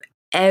give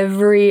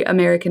every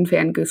American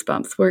fan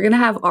goosebumps? We're going to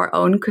have our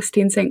own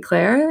Christine St.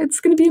 Clair.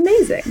 It's going to be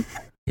amazing.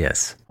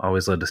 Yes.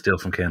 Always love to steal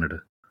from Canada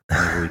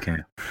whenever we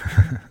can.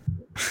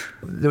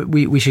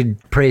 We should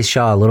praise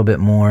Shaw a little bit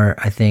more.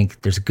 I think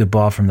there's a good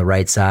ball from the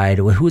right side.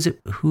 Who is it?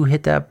 Who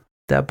hit that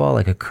ball,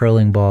 like a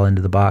curling ball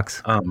into the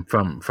box?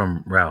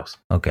 From Rouse.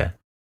 Okay.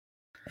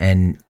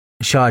 And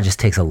Shaw just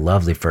takes a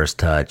lovely first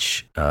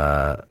touch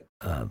to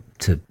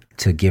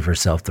give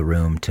herself the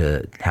room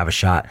to have a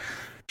shot.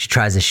 She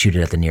tries to shoot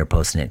it at the near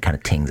post, and it kind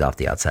of tings off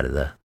the outside of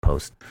the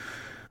post.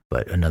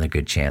 But another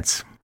good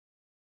chance.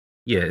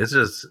 Yeah, it's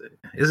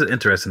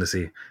interesting to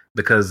see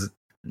because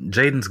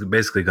Jaden's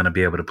basically going to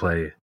be able to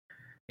play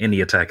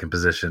any attacking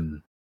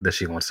position that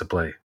she wants to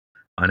play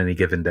on any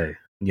given day.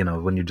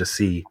 When you just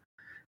see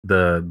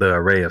the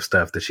array of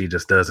stuff that she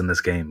just does in this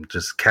game,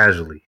 just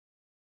casually.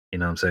 You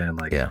know what I'm saying?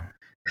 Yeah.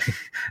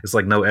 It's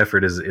no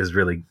effort is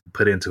really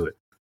put into it.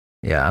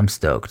 Yeah, I'm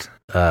stoked.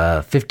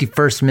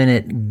 51st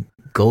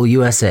minute goal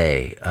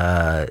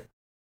USA.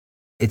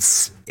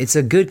 It's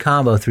a good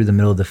combo through the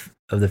middle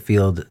of the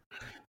field.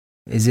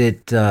 Is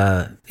it,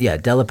 Della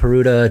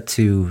Peruta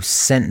to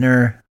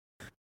Sentner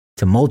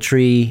to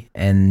Moultrie,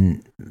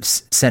 and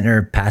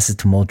Sentner passes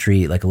to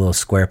Moultrie like a little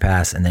square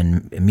pass, and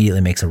then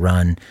immediately makes a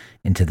run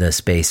into the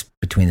space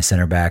between the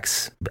center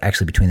backs,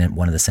 actually between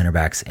one of the center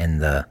backs and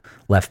the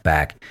left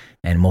back,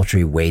 and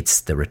Moultrie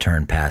waits the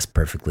return pass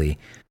perfectly.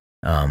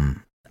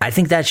 I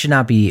think that should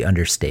not be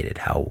understated,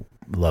 how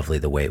lovely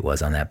the weight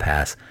was on that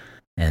pass.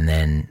 And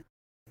then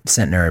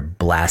Sentner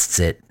blasts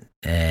it,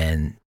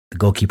 and the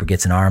goalkeeper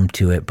gets an arm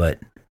to it,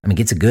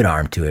 gets a good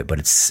arm to it, but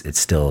it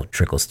still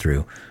trickles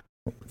through.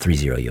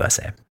 3-0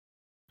 USA.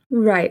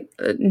 Right.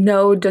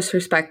 No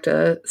disrespect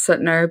to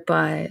Sentner,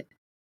 but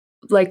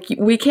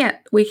we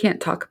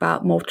can't talk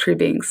about Moultrie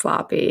being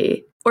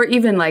sloppy or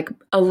even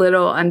a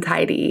little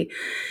untidy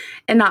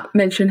and not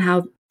mention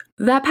how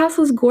that pass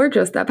was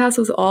gorgeous. That pass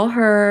was all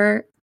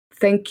her.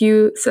 Thank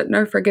you,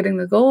 Sentner, for getting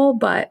the goal,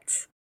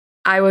 but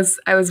I was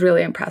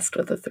really impressed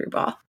with the through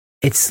ball.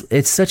 It's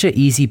such an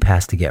easy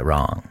pass to get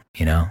wrong,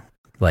 she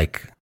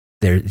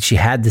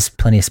had this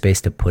plenty of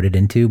space to put it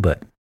into,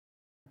 but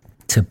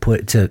to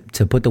put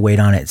the weight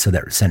on it so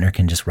that Sentner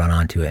can just run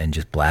onto it and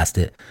just blast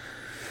it.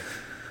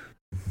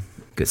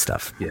 Good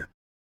stuff. Yeah.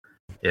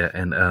 Yeah,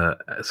 and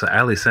so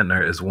Allie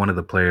Sentner is one of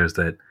the players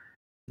that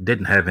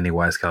didn't have any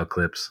Y Scout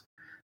clips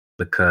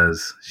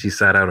because she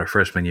sat out her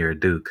freshman year at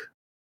Duke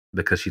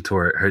because she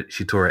tore her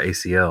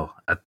ACL.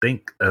 I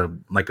think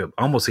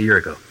almost a year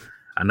ago.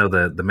 I know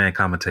the man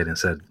commentating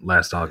said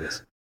last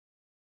August.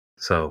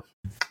 So,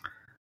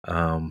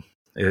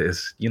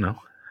 it's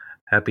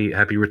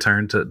happy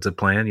return to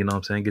playing. You know what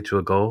I'm saying? Get you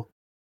a goal.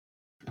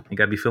 You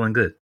gotta be feeling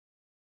good.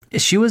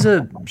 She was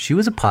a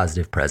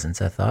positive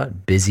presence, I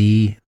thought.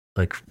 Busy,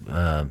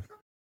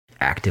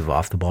 active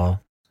off the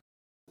ball.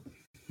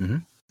 Mm-hmm.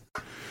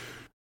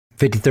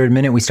 53rd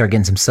minute, we start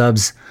getting some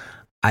subs.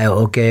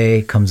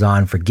 Ioke comes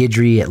on for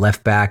Guidry at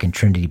left back, and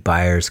Trinity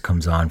Byers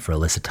comes on for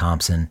Alyssa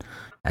Thompson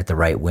at the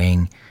right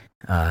wing.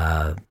 Right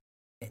around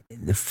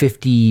the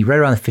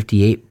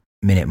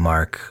 58-minute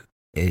mark,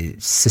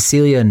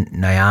 Cecilia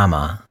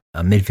Nyama,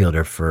 a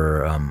midfielder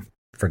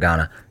for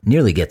Ghana,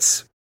 nearly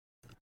gets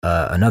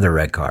another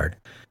red card.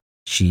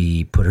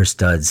 She put her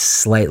studs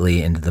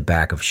slightly into the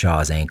back of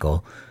Shaw's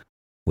ankle,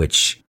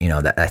 which,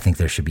 I think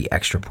there should be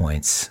extra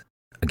points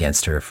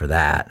against her for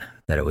that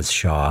it was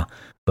Shaw.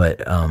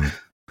 But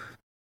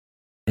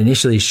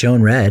initially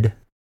shown red,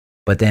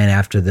 but then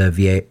after the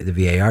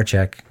VAR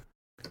check,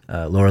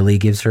 Laura Lee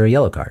gives her a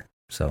yellow card.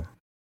 So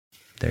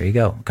there you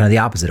go. Kind of the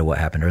opposite of what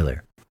happened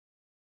earlier.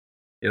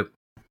 Yep.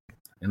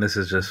 And this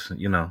is just,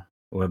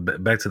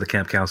 back to the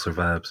camp counselor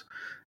vibes.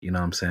 You know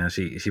what I'm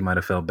saying? She might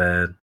have felt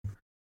bad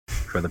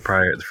for the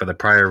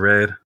prior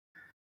red.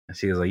 And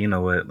she was like, you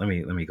know what? Let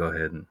me go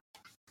ahead and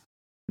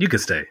you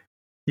could stay.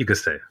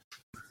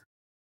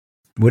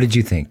 What did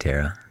you think,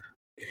 Tara?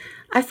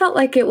 I felt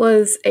like it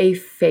was a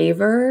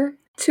favor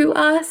to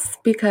us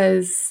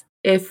because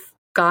if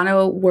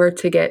Ghana were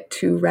to get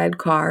 2 red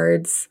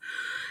cards,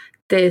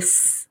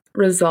 this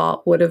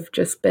result would have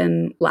just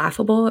been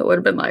laughable. It would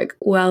have been like,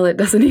 well, it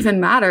doesn't even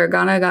matter.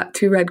 Ghana got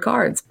 2 red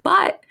cards.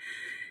 But,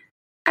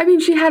 I mean,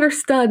 she had her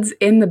studs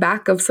in the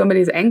back of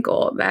somebody's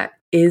ankle. That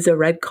is a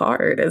red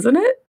card, isn't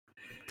it?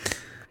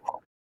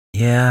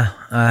 Yeah.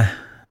 I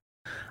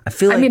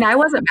feel like... I mean, I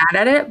wasn't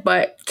mad at it,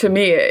 but to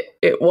me,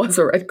 it was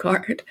a red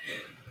card.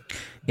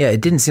 Yeah,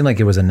 it didn't seem like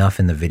there was enough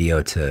in the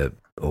video to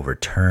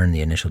overturn the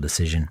initial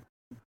decision,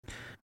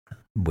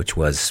 which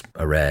was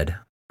a red.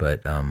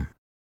 But,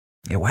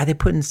 why are they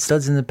putting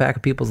studs in the back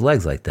of people's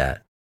legs like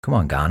that? Come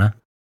on, Ghana.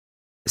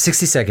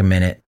 62nd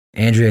minute,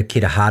 Andrea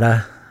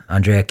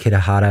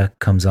Kitahara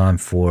comes on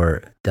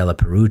for Della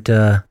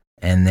Peruta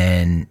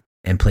and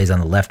plays on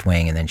the left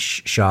wing, and then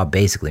Shaw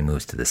basically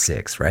moves to the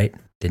 6, right?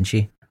 Didn't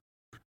she?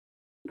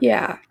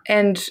 Yeah,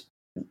 and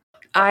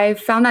I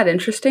found that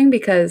interesting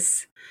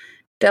because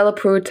Della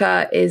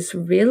Peruta is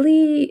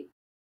really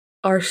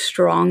our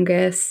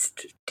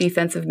strongest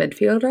defensive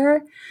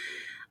midfielder,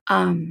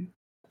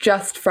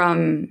 just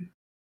from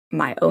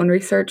my own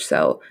research.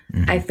 So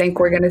I think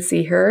we're going to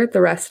see her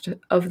the rest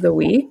of the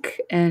week,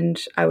 and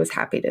I was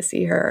happy to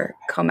see her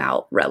come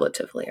out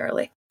relatively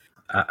early.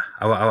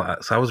 So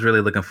I was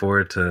really looking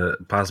forward to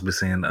possibly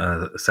seeing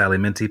Sally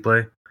Minty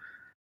play,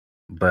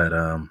 but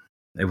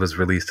it was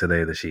released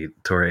today that she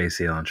tore her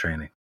ACL in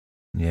training.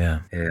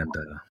 Yeah. And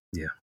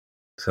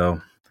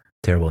so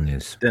terrible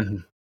news.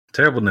 Then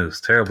terrible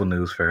news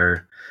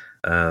for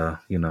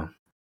her.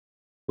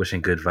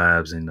 Wishing good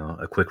vibes and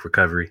a quick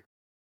recovery.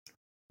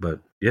 But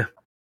yeah.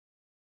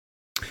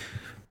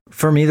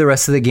 For me, the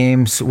rest of the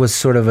game was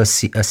sort of a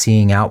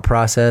seeing out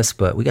process,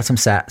 but we got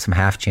some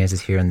half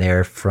chances here and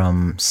there for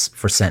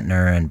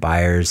Sentner and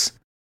Byers.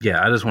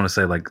 Yeah, I just want to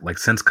say, like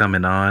since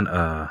coming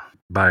on,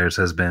 Byers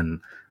has been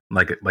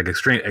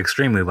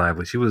extremely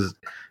lively. She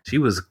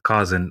was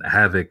causing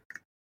havoc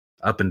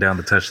up and down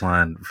the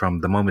touchline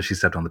from the moment she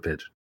stepped on the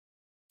pitch.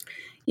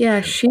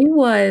 Yeah, she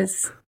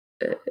was.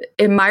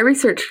 In my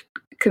research,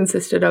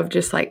 consisted of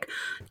just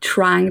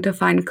trying to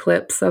find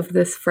clips of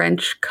this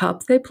French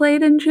Cup they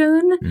played in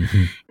June.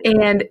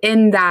 Mm-hmm. And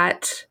in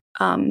that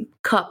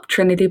Cup,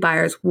 Trinity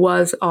Byers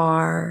was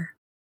our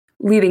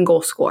leading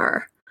goal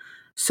scorer.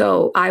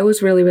 So I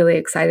was really, really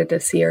excited to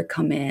see her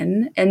come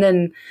in. And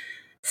then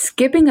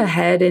skipping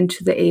ahead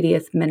into the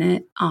 80th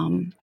minute,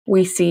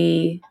 we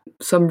see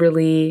some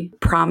really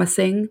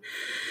promising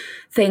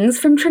things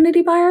from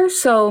Trinity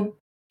Byers. So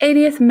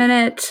 80th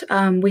minute,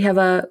 we have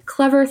a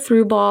clever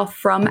through ball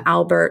from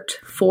Albert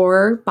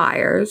for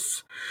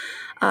Byers.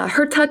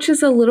 Her touch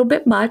is a little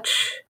bit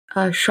much,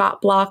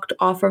 shot blocked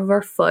off of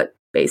her foot,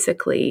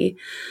 basically.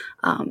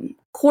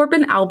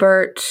 Corbin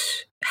Albert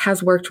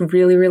has worked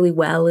really, really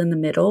well in the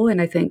middle,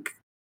 and I think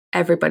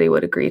everybody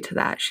would agree to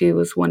that. She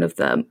was one of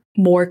the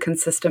more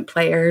consistent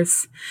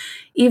players,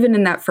 even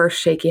in that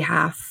first shaky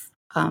half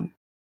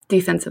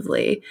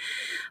defensively.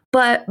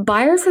 But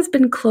Byers has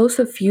been close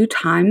a few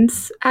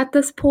times at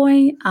this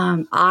point.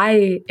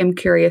 I am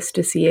curious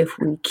to see if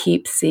we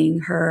keep seeing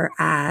her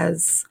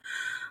as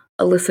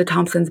Alyssa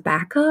Thompson's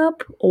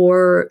backup,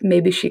 or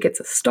maybe she gets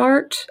a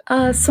start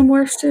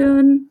somewhere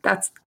soon.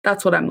 That's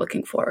what I'm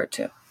looking forward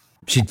to.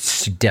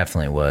 She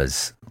definitely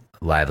was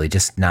lively,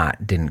 just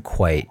didn't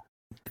quite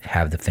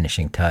have the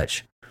finishing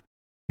touch.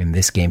 in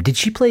this game. Did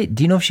she play?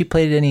 Do you know if she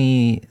played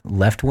any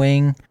left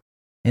wing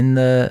in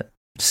the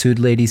Sud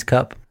Ladies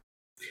Cup?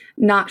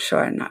 Not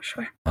sure.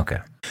 Okay.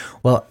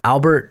 Well,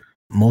 Albert,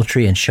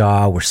 Moultrie, and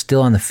Shaw were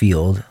still on the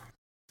field.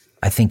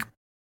 I think,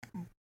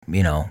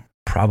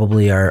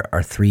 probably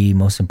our three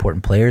most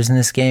important players in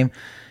this game.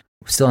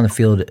 Still on the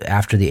field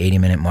after the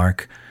 80-minute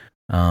mark.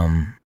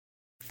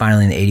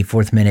 Finally, in the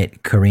 84th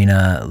minute,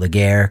 Karina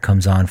Laguerre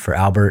comes on for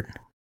Albert.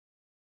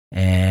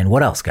 And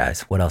what else,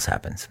 guys? What else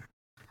happens?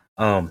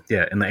 In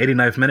the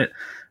 89th minute,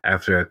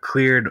 after a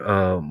cleared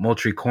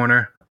Moultrie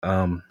corner,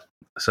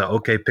 so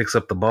OK picks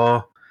up the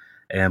ball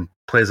and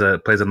plays a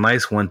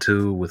nice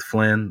 1-2 with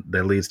Flynn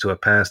that leads to a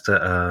pass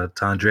to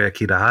Andrea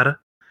Kitahara.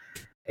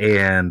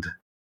 And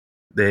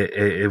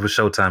it was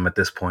showtime at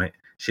this point.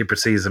 She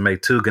proceeds to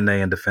make two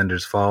Ghanaian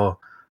defenders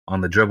fall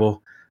on the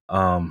dribble,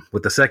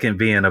 with the second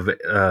being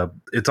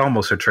it's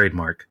almost her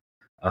trademark,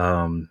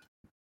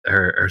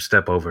 her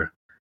step over.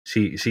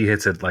 She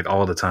hits it like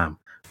all the time.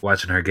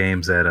 Watching her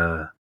games at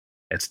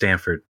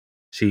Stanford,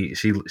 she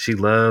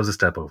loves a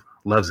step over,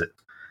 loves it.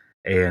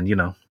 And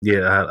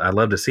I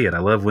love to see it. I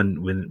love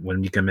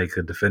when you can make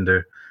a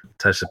defender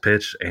touch the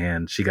pitch,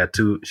 and she got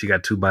two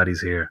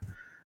bodies here,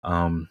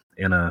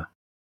 in a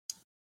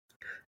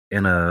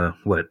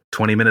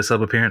 20-minute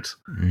sub appearance.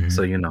 Mm-hmm.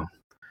 So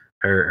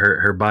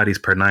her bodies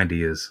per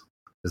 90 is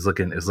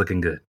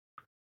looking good.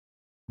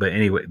 But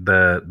anyway,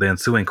 the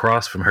ensuing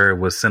cross from her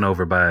was sent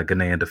over by a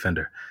Ghanaian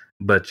defender.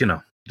 But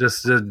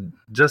just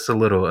a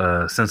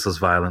little senseless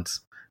violence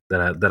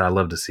that I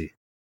love to see.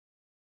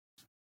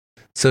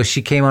 So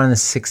she came on in the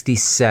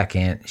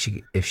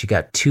 62nd. If she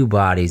got two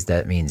bodies,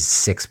 that means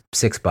six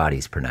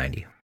bodies per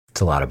 90.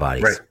 It's a lot of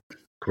bodies.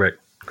 Right.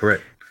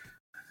 Correct.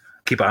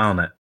 Keep an eye on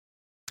that.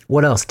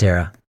 What else,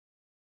 Tara?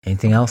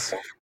 Anything else?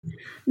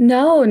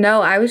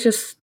 No.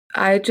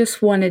 I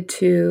just wanted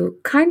to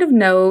kind of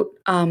note,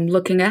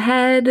 looking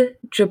ahead,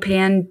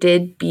 Japan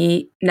did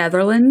beat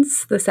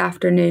Netherlands this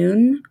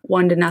afternoon,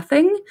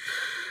 1-0.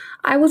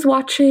 I was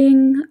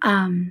watching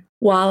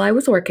while I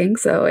was working,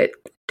 so it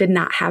did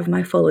not have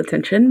my full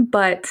attention.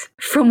 But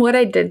from what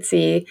I did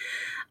see,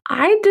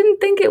 I didn't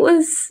think it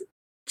was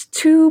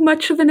too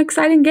much of an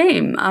exciting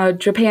game.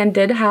 Japan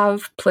did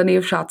have plenty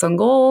of shots on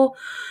goal.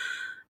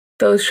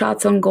 Those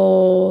shots on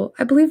goal,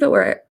 I believe there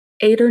were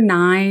 8 or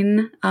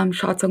 9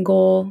 shots on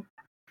goal.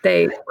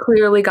 They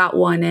clearly got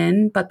one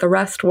in, but the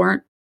rest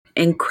weren't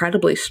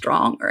incredibly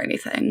strong or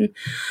anything.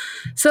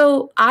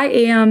 So I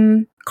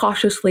am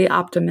cautiously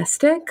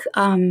optimistic.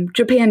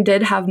 Japan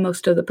did have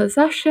most of the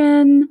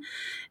possession.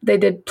 They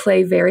did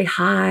play very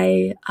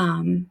high.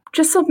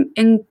 Just some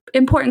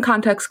important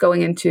context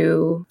going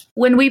into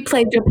when we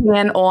play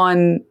Japan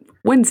on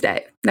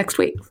Wednesday next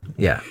week.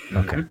 Yeah.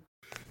 Okay.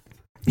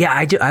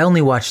 Yeah, I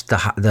only watched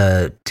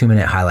the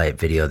 2-minute highlight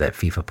video that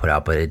FIFA put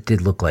out, but it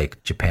did look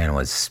like Japan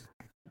was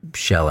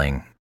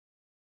shelling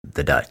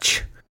the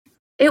Dutch.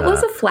 It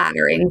was a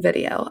flattering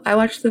video. I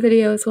watched the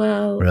video as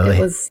well. Really?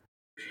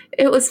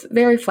 It was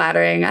very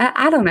flattering.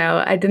 I don't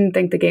know. I didn't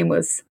think the game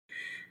was.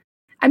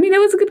 I mean, it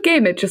was a good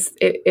game.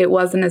 It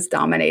wasn't as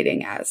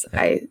dominating as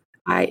I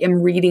am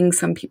reading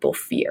some people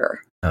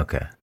fear.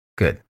 Okay,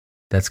 good.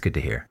 That's good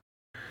to hear.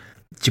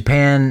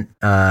 Japan,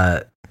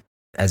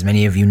 as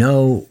many of you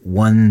know,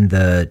 won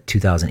the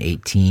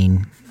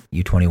 2018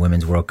 U20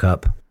 Women's World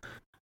Cup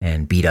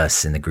and beat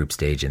us in the group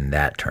stage in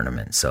that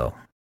tournament. So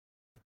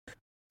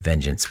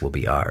vengeance will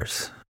be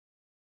ours.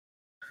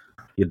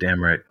 You're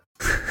damn right.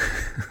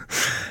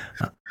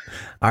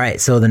 All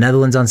right. So the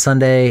Netherlands on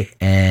Sunday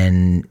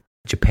and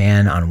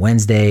Japan on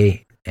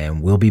Wednesday.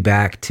 And we'll be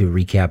back to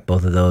recap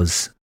both of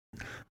those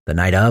the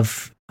night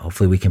of.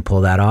 Hopefully we can pull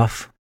that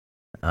off.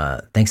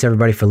 Thanks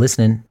everybody for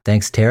listening.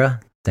 Thanks,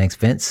 Tara. Thanks,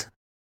 Vince.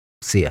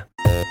 See ya.